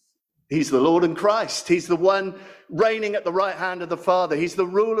 He's the Lord and Christ. He's the one reigning at the right hand of the Father. He's the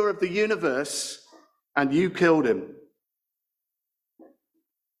ruler of the universe. And you killed him.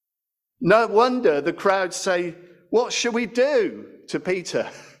 No wonder the crowd say, what should we do to Peter?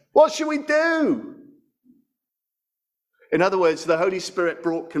 What should we do? In other words, the Holy Spirit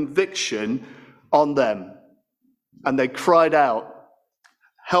brought conviction on them. And they cried out,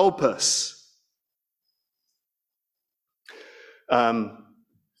 help us.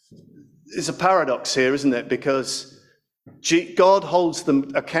 There's a paradox here, isn't it? Because God holds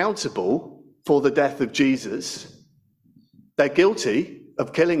them accountable for the death of Jesus. They're guilty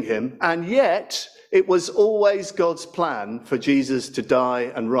of killing him, and yet it was always God's plan for Jesus to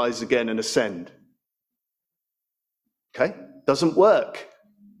die and rise again and ascend. Okay? Doesn't work.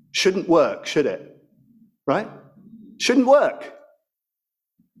 Shouldn't work, should it? Right? Shouldn't work.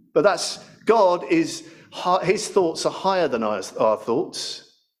 But that's, God is, his thoughts are higher than our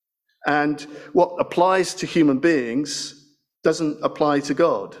thoughts, and what applies to human beings doesn't apply to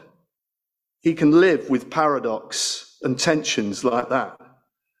God. He can live with paradox and tensions like that.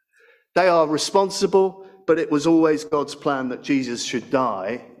 They are responsible, but it was always God's plan that Jesus should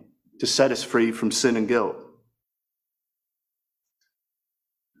die to set us free from sin and guilt.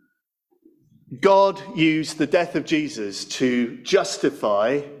 God used the death of Jesus to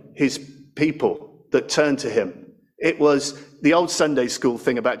justify his people that turned to him. It was the old Sunday school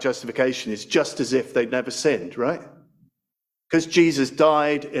thing about justification is just as if they'd never sinned, right? Because Jesus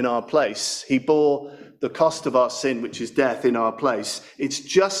died in our place, he bore the cost of our sin, which is death, in our place. It's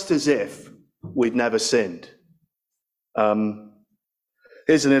just as if we'd never sinned.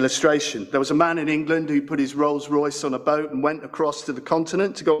 Here's an illustration. There was a man in England who put his Rolls Royce on a boat and went across to the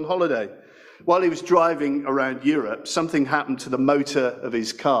continent to go on holiday. While he was driving around Europe, something happened to the motor of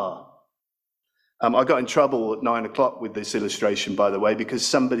his car. I got in trouble at 9 o'clock with this illustration, by the way, because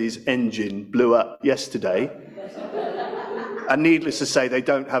somebody's engine blew up yesterday. And needless to say, they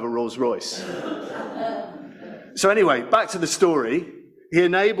don't have a Rolls Royce. So anyway, back to the story. He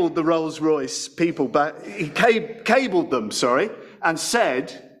enabled the Rolls Royce people back. He cabled them, and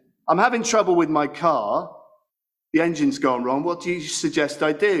said, I'm having trouble with my car. The engine's gone wrong. What do you suggest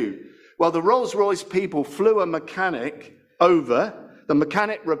I do? Well, the Rolls Royce people flew a mechanic over. The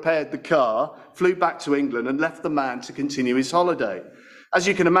mechanic repaired the car, flew back to England and left the man to continue his holiday. As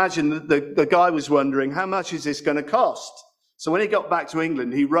you can imagine, the guy was wondering, how much is this going to cost? So when he got back to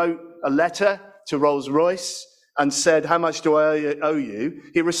England, he wrote a letter to Rolls-Royce and said, how much do I owe you?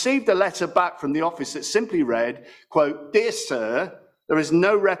 He received a letter back from the office that simply read, quote, Dear sir, there is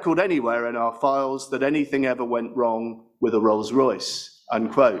no record anywhere in our files that anything ever went wrong with a Rolls-Royce,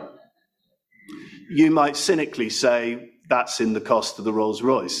 unquote. You might cynically say that's in the cost of the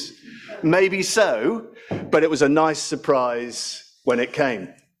Rolls-Royce. Maybe so, but it was a nice surprise when it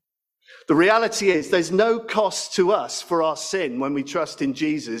came. The reality is there's no cost to us for our sin when we trust in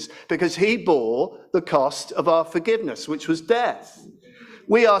Jesus because he bore the cost of our forgiveness, which was death.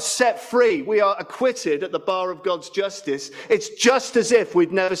 We are set free. We are acquitted at the bar of God's justice. It's just as if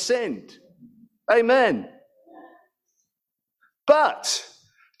we'd never sinned. Amen. But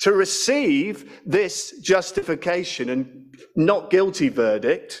to receive this justification and not guilty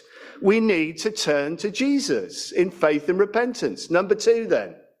verdict, we need to turn to Jesus in faith and repentance. Number 2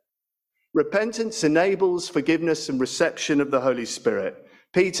 then. Repentance enables forgiveness and reception of the Holy Spirit.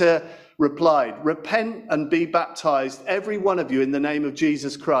 Peter replied, repent and be baptized, every one of you, in the name of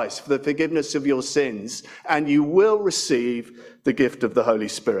Jesus Christ for the forgiveness of your sins, and you will receive the gift of the Holy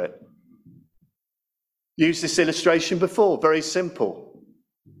Spirit. Used this illustration before, very simple.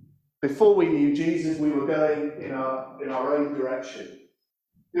 Before we knew Jesus, we were going in our own direction,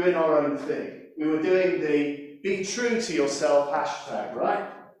 doing our own thing. We were doing the be true to yourself hashtag, right?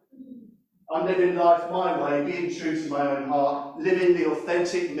 I'm living life my way, being true to my own heart, living the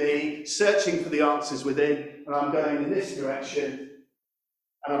authentic me, searching for the answers within, and I'm going in this direction,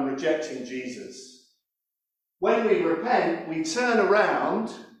 and I'm rejecting Jesus. When we repent, we turn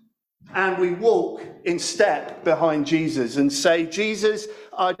around and we walk in step behind Jesus and say, Jesus,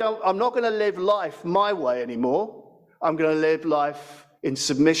 I'm not going to live life my way anymore. I'm going to live life in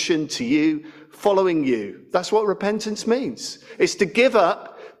submission to you, following you. That's what repentance means. It's to give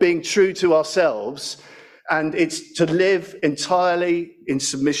up being true to ourselves, and it's to live entirely in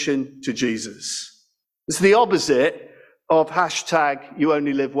submission to Jesus. It's the opposite of hashtag you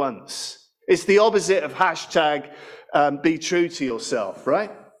only live once. It's the opposite of hashtag be true to yourself,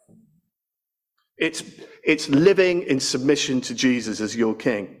 right? It's living in submission to Jesus as your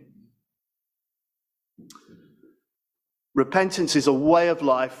King. Repentance is a way of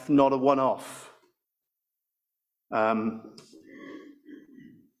life, not a one-off.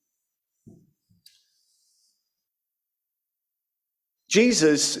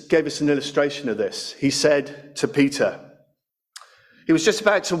 Jesus gave us an illustration of this. He said to Peter, he was just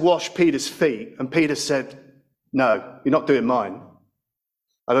about to wash Peter's feet, and Peter said, no, you're not doing mine.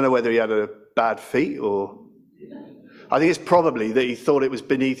 I don't know whether he had a bad feet, or I think it's probably that he thought it was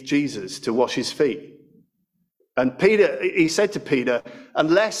beneath Jesus to wash his feet. And he said to Peter,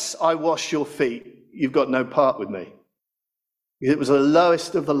 unless I wash your feet, you've got no part with me. It was the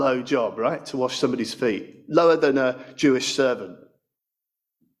lowest of the low job, right? To wash somebody's feet, lower than a Jewish servant.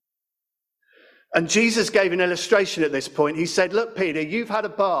 And Jesus gave an illustration at this point. He said, look, Peter, you've had a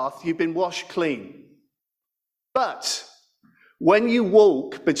bath, you've been washed clean. But when you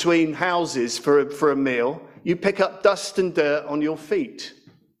walk between houses for a meal, you pick up dust and dirt on your feet.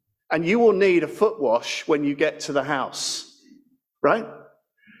 And you will need a foot wash when you get to the house, right?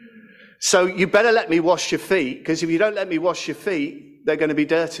 So you better let me wash your feet, because if you don't let me wash your feet, they're going to be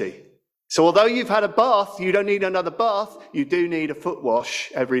dirty. So although you've had a bath, you don't need another bath. You do need a foot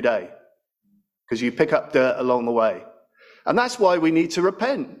wash every day, because you pick up dirt along the way. And that's why we need to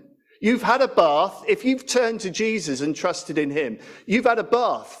repent. You've had a bath. If you've turned to Jesus and trusted in him, you've had a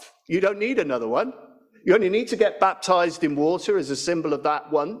bath. You don't need another one. You only need to get baptized in water as a symbol of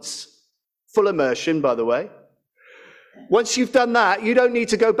that once. Full immersion, by the way. Once you've done that, you don't need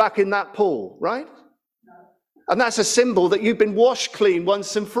to go back in that pool, right? And that's a symbol that you've been washed clean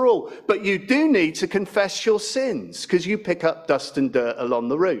once and for all. But you do need to confess your sins, because you pick up dust and dirt along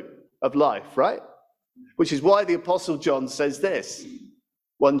the route of life, right? Which is why the Apostle John says this,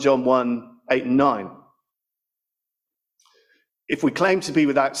 1 John 1, 8 and 9. If we claim to be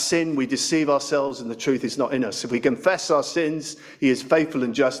without sin, we deceive ourselves and the truth is not in us. If we confess our sins, he is faithful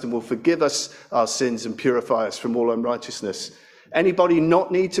and just and will forgive us our sins and purify us from all unrighteousness. Anybody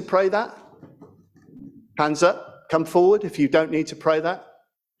not need to pray that? Hands up, come forward if you don't need to pray that.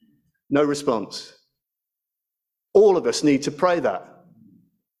 No response. All of us need to pray that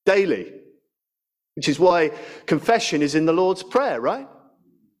daily, which is why confession is in the Lord's Prayer, right?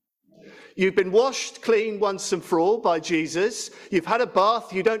 You've been washed clean once and for all by Jesus. You've had a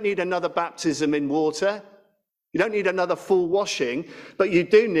bath. You don't need another baptism in water. You don't need another full washing, but you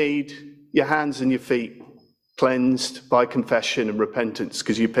do need your hands and your feet cleansed by confession and repentance,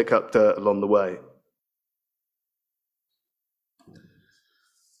 because you pick up dirt along the way.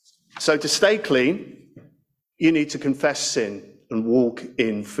 So to stay clean, you need to confess sin and walk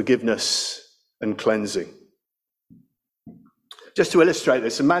in forgiveness and cleansing. Just to illustrate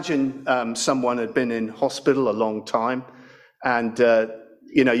this, imagine someone had been in hospital a long time and,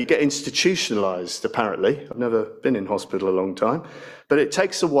 you get institutionalized, apparently. I've never been in hospital a long time, but it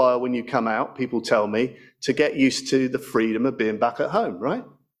takes a while when you come out, people tell me, to get used to the freedom of being back at home, right?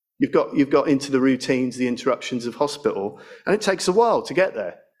 You've got into the routines, the interruptions of hospital, and it takes a while to get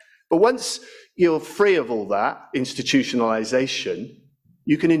there. But once you're free of all that institutionalization,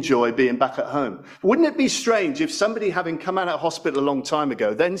 you can enjoy being back at home. Wouldn't it be strange if somebody, having come out of hospital a long time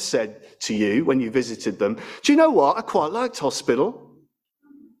ago, then said to you when you visited them, do you know what? I quite liked hospital.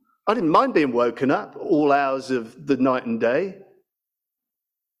 I didn't mind being woken up all hours of the night and day.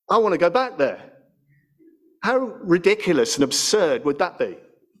 I want to go back there. How ridiculous and absurd would that be?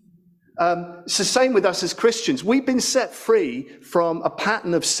 It's the same with us as Christians. We've been set free from a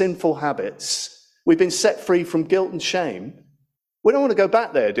pattern of sinful habits. We've been set free from guilt and shame. We don't want to go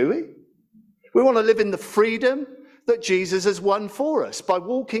back there, do we? We want to live in the freedom that Jesus has won for us by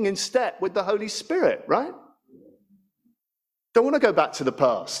walking in step with the Holy Spirit, right? Don't want to go back to the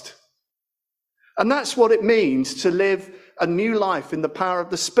past. And that's what it means to live a new life in the power of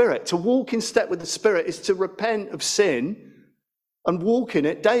the Spirit. To walk in step with the Spirit is to repent of sin and walk in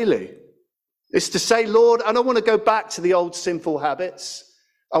it daily. It's to say, Lord, I don't want to go back to the old sinful habits.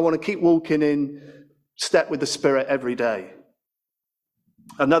 I want to keep walking in step with the Spirit every day.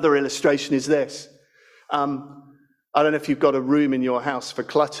 Another illustration is this. I don't know if you've got a room in your house for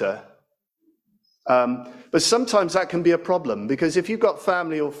clutter, but sometimes that can be a problem, because if you've got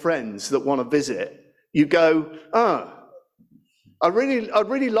family or friends that want to visit, you go, I'd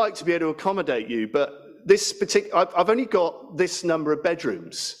really like to be able to accommodate you, but I've only got this number of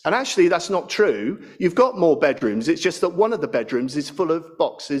bedrooms. And actually, that's not true. You've got more bedrooms. It's just that one of the bedrooms is full of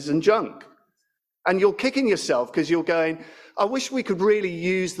boxes and junk. And you're kicking yourself because you're going, I wish we could really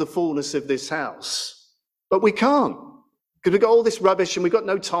use the fullness of this house, but we can't, because we've got all this rubbish and we've got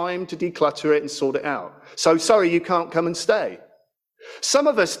no time to declutter it and sort it out. So sorry, you can't come and stay. Some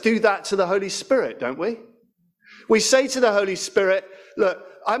of us do that to the Holy Spirit, don't we? We say to the Holy Spirit, look,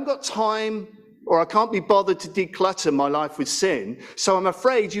 I haven't got time, or I can't be bothered to declutter my life with sin, so I'm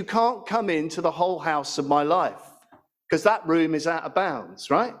afraid you can't come into the whole house of my life, because that room is out of bounds,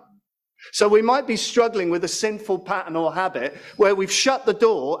 right? So we might be struggling with a sinful pattern or habit where we've shut the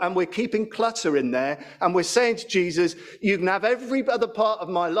door and we're keeping clutter in there, and we're saying to Jesus, you can have every other part of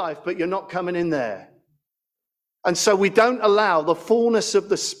my life, but you're not coming in there. And so we don't allow the fullness of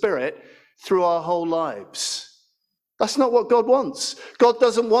the Spirit through our whole lives. That's not what God wants. God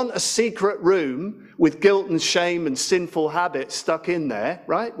doesn't want a secret room with guilt and shame and sinful habits stuck in there,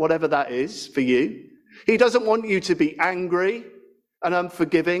 right? Whatever that is for you. He doesn't want you to be angry and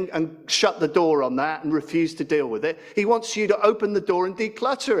unforgiving and shut the door on that and refuse to deal with it. He wants you to open the door and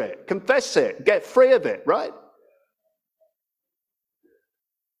declutter it, confess it, get free of it, right?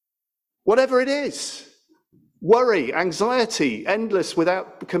 Whatever it is. Worry, anxiety, endless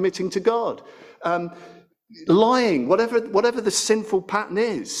without committing to God. Lying, whatever the sinful pattern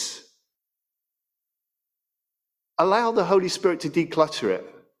is. Allow the Holy Spirit to declutter it.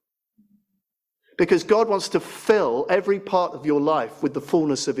 Because God wants to fill every part of your life with the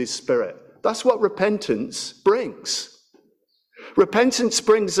fullness of his Spirit. That's what repentance brings. Repentance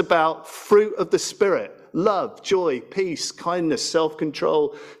brings about fruit of the Spirit: love, joy, peace, kindness,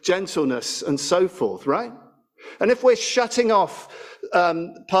 self-control, gentleness, and so forth, right? And if we're shutting off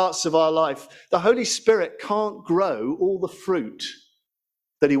parts of our life, the Holy Spirit can't grow all the fruit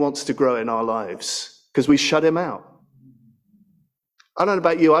that he wants to grow in our lives, because we shut him out. I don't know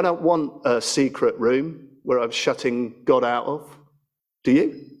about you, I don't want a secret room where I'm shutting God out of. Do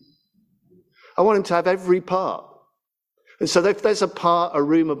you? I want him to have every part. And so if there's a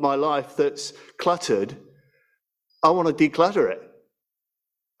room of my life that's cluttered, I want to declutter it.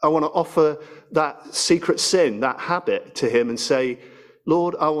 I want to offer that secret sin, that habit, to him and say,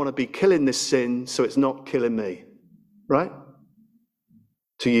 Lord, I want to be killing this sin so it's not killing me, right?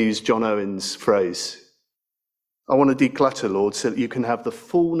 To use John Owen's phrase. I want to declutter, Lord, so that you can have the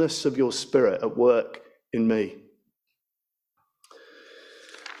fullness of your Spirit at work in me.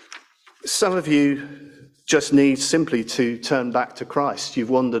 Some of you just need simply to turn back to Christ. You've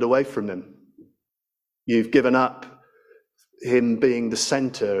wandered away from him. You've given up him being the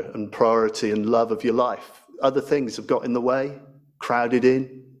center and priority and love of your life. Other things have got in the way, crowded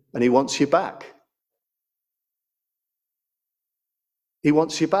in, and he wants you back. He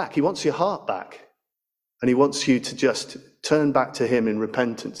wants you back. He wants your heart back. And he wants you to just turn back to him in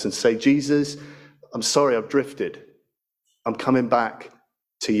repentance and say, Jesus, I'm sorry I've drifted. I'm coming back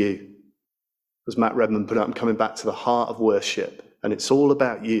to you. As Matt Redman put it, I'm coming back to the heart of worship. And it's all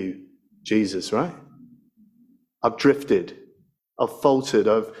about you, Jesus, right? I've drifted. I've faltered.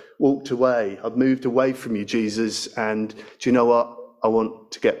 I've walked away. I've moved away from you, Jesus. And do you know what? I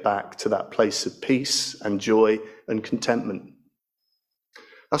want to get back to that place of peace and joy and contentment.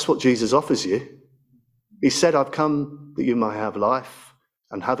 That's what Jesus offers you. He said, I've come that you might have life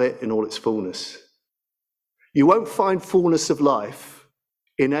and have it in all its fullness. You won't find fullness of life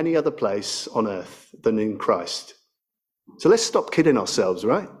in any other place on earth than in Christ. So let's stop kidding ourselves,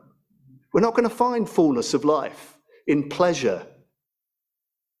 right? We're not going to find fullness of life in pleasure.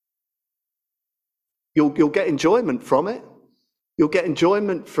 You'll get enjoyment from it. You'll get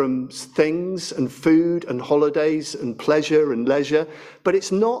enjoyment from things and food and holidays and pleasure and leisure, but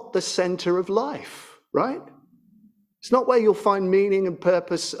it's not the center of life. Right? It's not where you'll find meaning and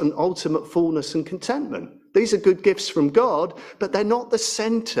purpose and ultimate fullness and contentment. These are good gifts from God, but they're not the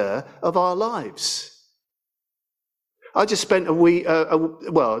center of our lives. I just spent a week,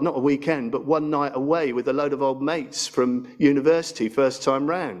 not a weekend, but one night away with a load of old mates from university, first time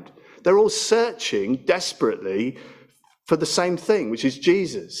round. They're all searching desperately for the same thing, which is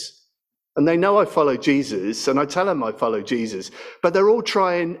Jesus. And they know I follow Jesus, and I tell them I follow Jesus, but they're all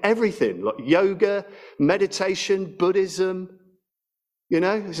trying everything, like yoga, meditation, Buddhism. You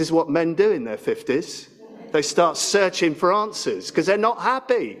know, this is what men do in their 50s. They start searching for answers because they're not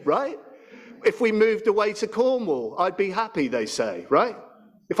happy, right? If we moved away to Cornwall, I'd be happy, they say, right?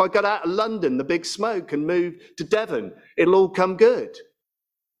 If I got out of London, the big smoke, and moved to Devon, it'll all come good.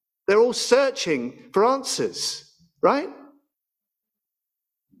 They're all searching for answers, right?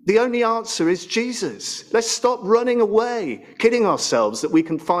 The only answer is Jesus. Let's stop running away, kidding ourselves that we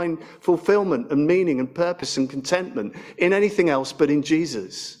can find fulfillment and meaning and purpose and contentment in anything else but in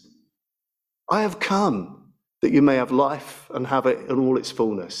Jesus. I have come that you may have life and have it in all its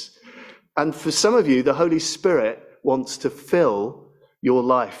fullness. And for some of you, the Holy Spirit wants to fill your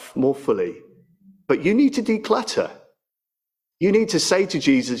life more fully. But you need to declutter. You need to say to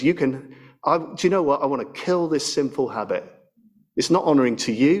Jesus, do you know what? I want to kill this sinful habit. It's not honoring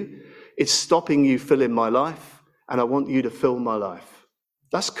to you. It's stopping you filling my life, and I want you to fill my life.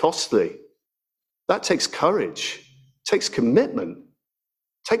 That's costly. That takes courage, takes commitment,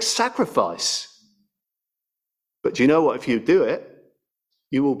 takes sacrifice. But do you know what? If you do it,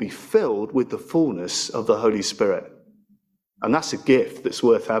 you will be filled with the fullness of the Holy Spirit. And that's a gift that's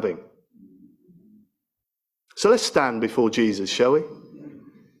worth having. So let's stand before Jesus, shall we?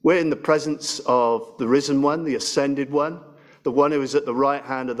 We're in the presence of the risen one, the ascended one, the one who is at the right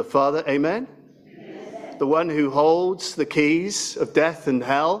hand of the Father. Amen? Amen. The one who holds the keys of death and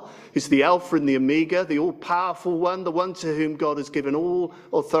hell, who's the Alpha and the Omega, the all-powerful one, the one to whom God has given all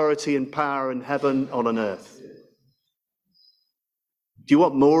authority and power in heaven and on earth. Do you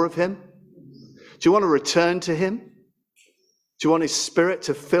want more of him? Do you want to return to him? Do you want his Spirit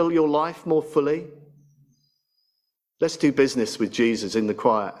to fill your life more fully? Let's do business with Jesus in the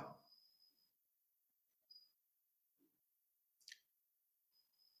quiet.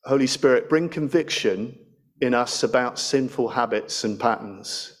 Holy Spirit, bring conviction in us about sinful habits and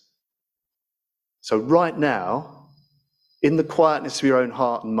patterns. So right now, in the quietness of your own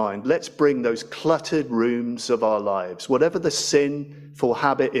heart and mind, let's bring those cluttered rooms of our lives, whatever the sinful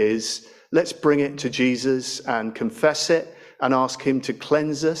habit is, let's bring it to Jesus and confess it and ask him to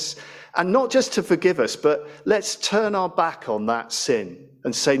cleanse us. And not just to forgive us, but let's turn our back on that sin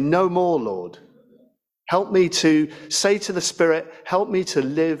and say, no more, Lord. Help me to say to the Spirit, help me to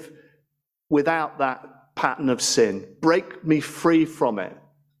live without that pattern of sin. Break me free from it.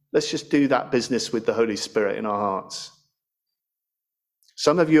 Let's just do that business with the Holy Spirit in our hearts.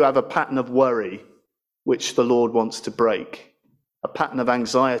 Some of you have a pattern of worry, which the Lord wants to break. A pattern of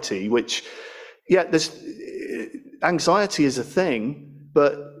anxiety, which, anxiety is a thing,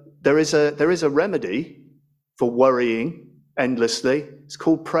 but there is a remedy for worrying endlessly. It's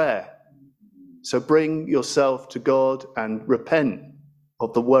called prayer. So bring yourself to God and repent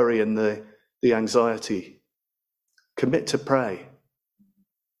of the worry and the anxiety. Commit to pray.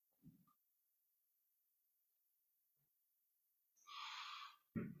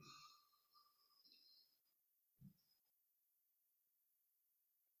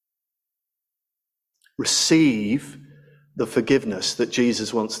 Receive the forgiveness that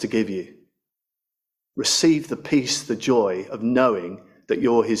Jesus wants to give you. Receive the peace, the joy of knowing that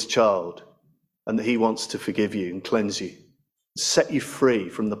you're his child and that he wants to forgive you and cleanse you, set you free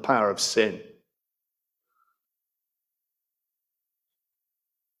from the power of sin.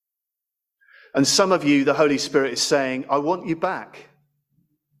 And some of you, the Holy Spirit is saying, I want you back.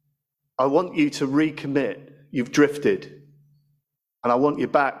 I want you to recommit. You've drifted. And I want you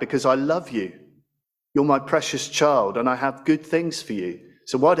back because I love you. You're my precious child and I have good things for you.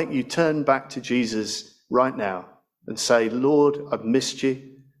 So why don't you turn back to Jesus right now and say, Lord, I've missed you.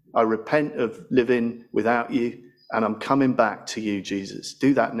 I repent of living without you and I'm coming back to you, Jesus.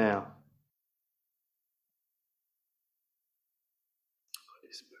 Do that now.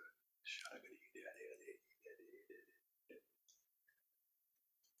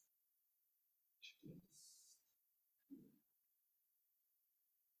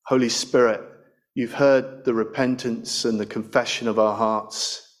 Holy Spirit, you've heard the repentance and the confession of our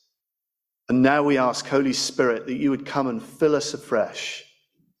hearts. And now we ask, Holy Spirit, that you would come and fill us afresh.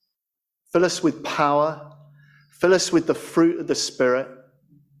 Fill us with power. Fill us with the fruit of the Spirit.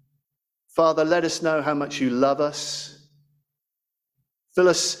 Father, let us know how much you love us. Fill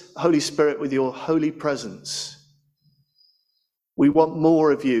us, Holy Spirit, with your holy presence. We want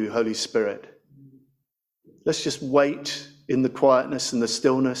more of you, Holy Spirit. Let's just wait in the quietness and the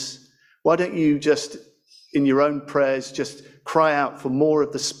stillness. Why don't you just, in your own prayers, just cry out for more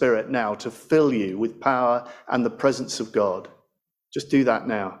of the Spirit now to fill you with power and the presence of God. Just do that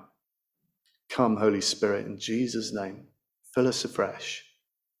now. Come, Holy Spirit, in Jesus' name. Fill us afresh.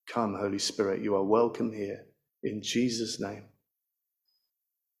 Come, Holy Spirit, you are welcome here in Jesus' name.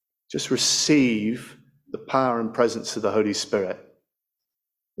 Just receive the power and presence of the Holy Spirit.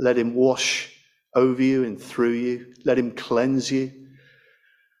 Let him wash over you and through you. Let him cleanse you.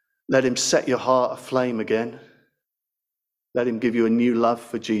 Let him set your heart aflame again. Let him give you a new love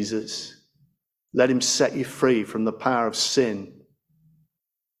for Jesus. Let him set you free from the power of sin.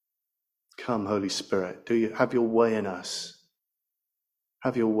 Come, Holy Spirit, have your way in us.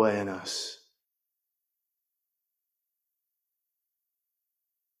 Have your way in us.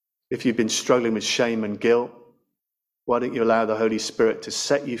 If you've been struggling with shame and guilt, why don't you allow the Holy Spirit to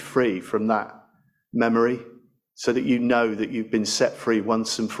set you free from that memory so that you know that you've been set free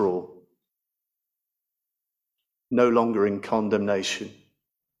once and for all. No longer in condemnation.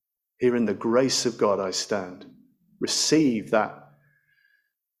 Here in the grace of God I stand. Receive that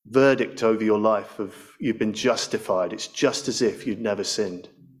verdict over your life of you've been justified. It's just as if you'd never sinned.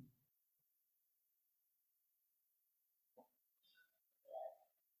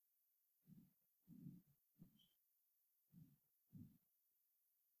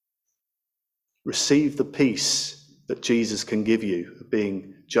 Receive the peace that Jesus can give you of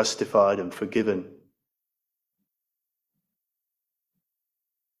being justified and forgiven.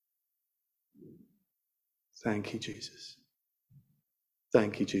 Thank you, Jesus.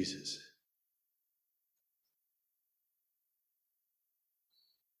 Thank you, Jesus.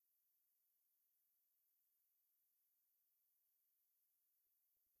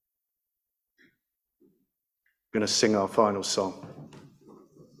 We're going to sing our final song.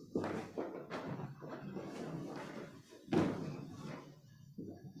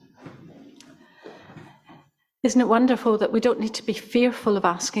 Isn't it wonderful that we don't need to be fearful of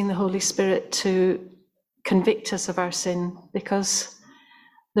asking the Holy Spirit to convict us of our sin, because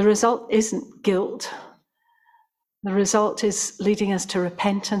the result isn't guilt. The result is leading us to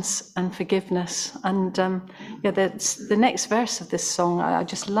repentance and forgiveness. And that's the next verse of this song. I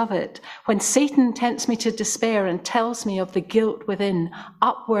just love it. When Satan tempts me to despair and tells me of the guilt within,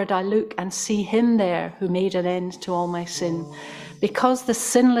 upward I look and see him there who made an end to all my sin. Because the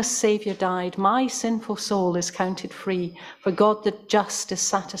sinless Saviour died, my sinful soul is counted free. For God the just is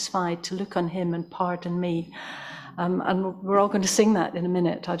satisfied to look on him and pardon me. And we're all going to sing that in a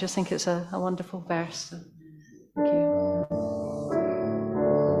minute. I just think it's a wonderful verse. So, thank you.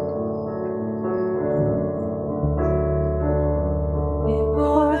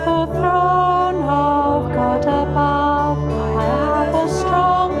 Before the throne of God above, I have a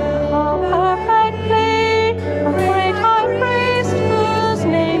strong, a perfect plea, a great high priest whose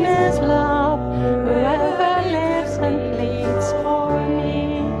name is love, whoever lives and pleads for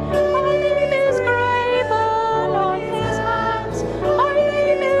me. My name is graven on his hands, my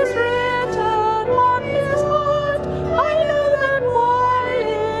name is written on his heart. I know that while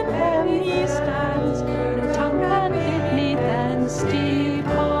in heaven he stands, no tongue can bid me thence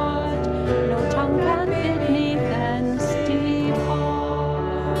depart. No tongue can bid me thence depart.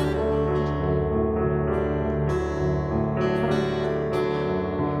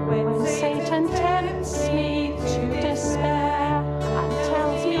 When Satan tempts me to despair and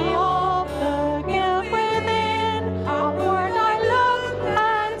tells me of the guilt within, upward I look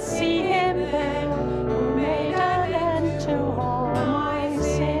and see him there who made an end to all my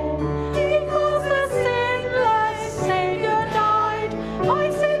sin. Because the sinless Saviour died, my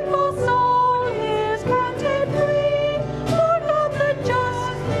sinful soul is counted free. For God the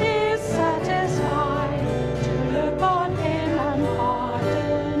just is satisfied to look on him and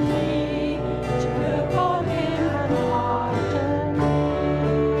pardon me. To look on him and pardon me.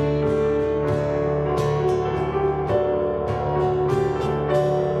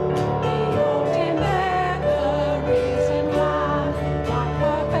 Behold him there, the risen Lamb, my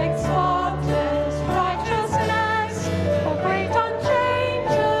perfect spotless righteousness, the great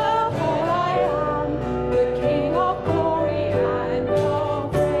unchangeable I am, the King of glory and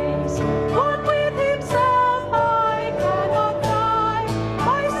of grace. One with himself I cannot die,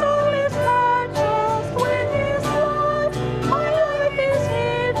 my soul is purchased with his blood, my life is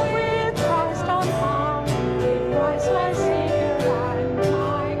hid with Christ on high, with Christ my Saviour and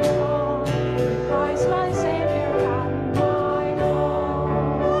my God, with Christ my Saviour and my God.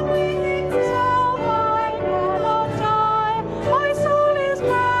 One with himself I cannot die, my soul is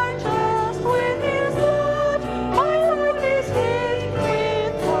purchased with his blood, my life is hid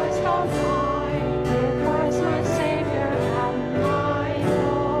with Christ on high, with Christ my Saviour and my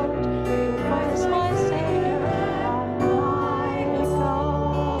God, with Christ my Saviour and my God.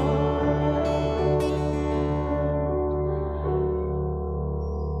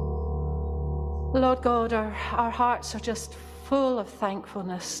 Lord God, our hearts are just full of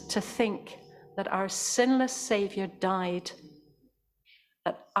thankfulness to think that our sinless Saviour died,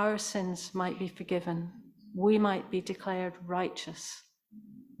 that our sins might be forgiven, we might be declared righteous,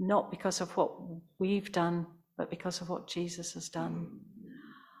 not because of what we've done, but because of what Jesus has done.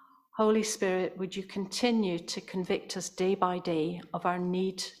 Holy Spirit, would you continue to convict us day by day of our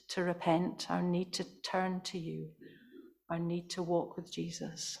need to repent, our need to turn to you, our need to walk with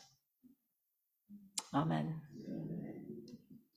Jesus. Amen.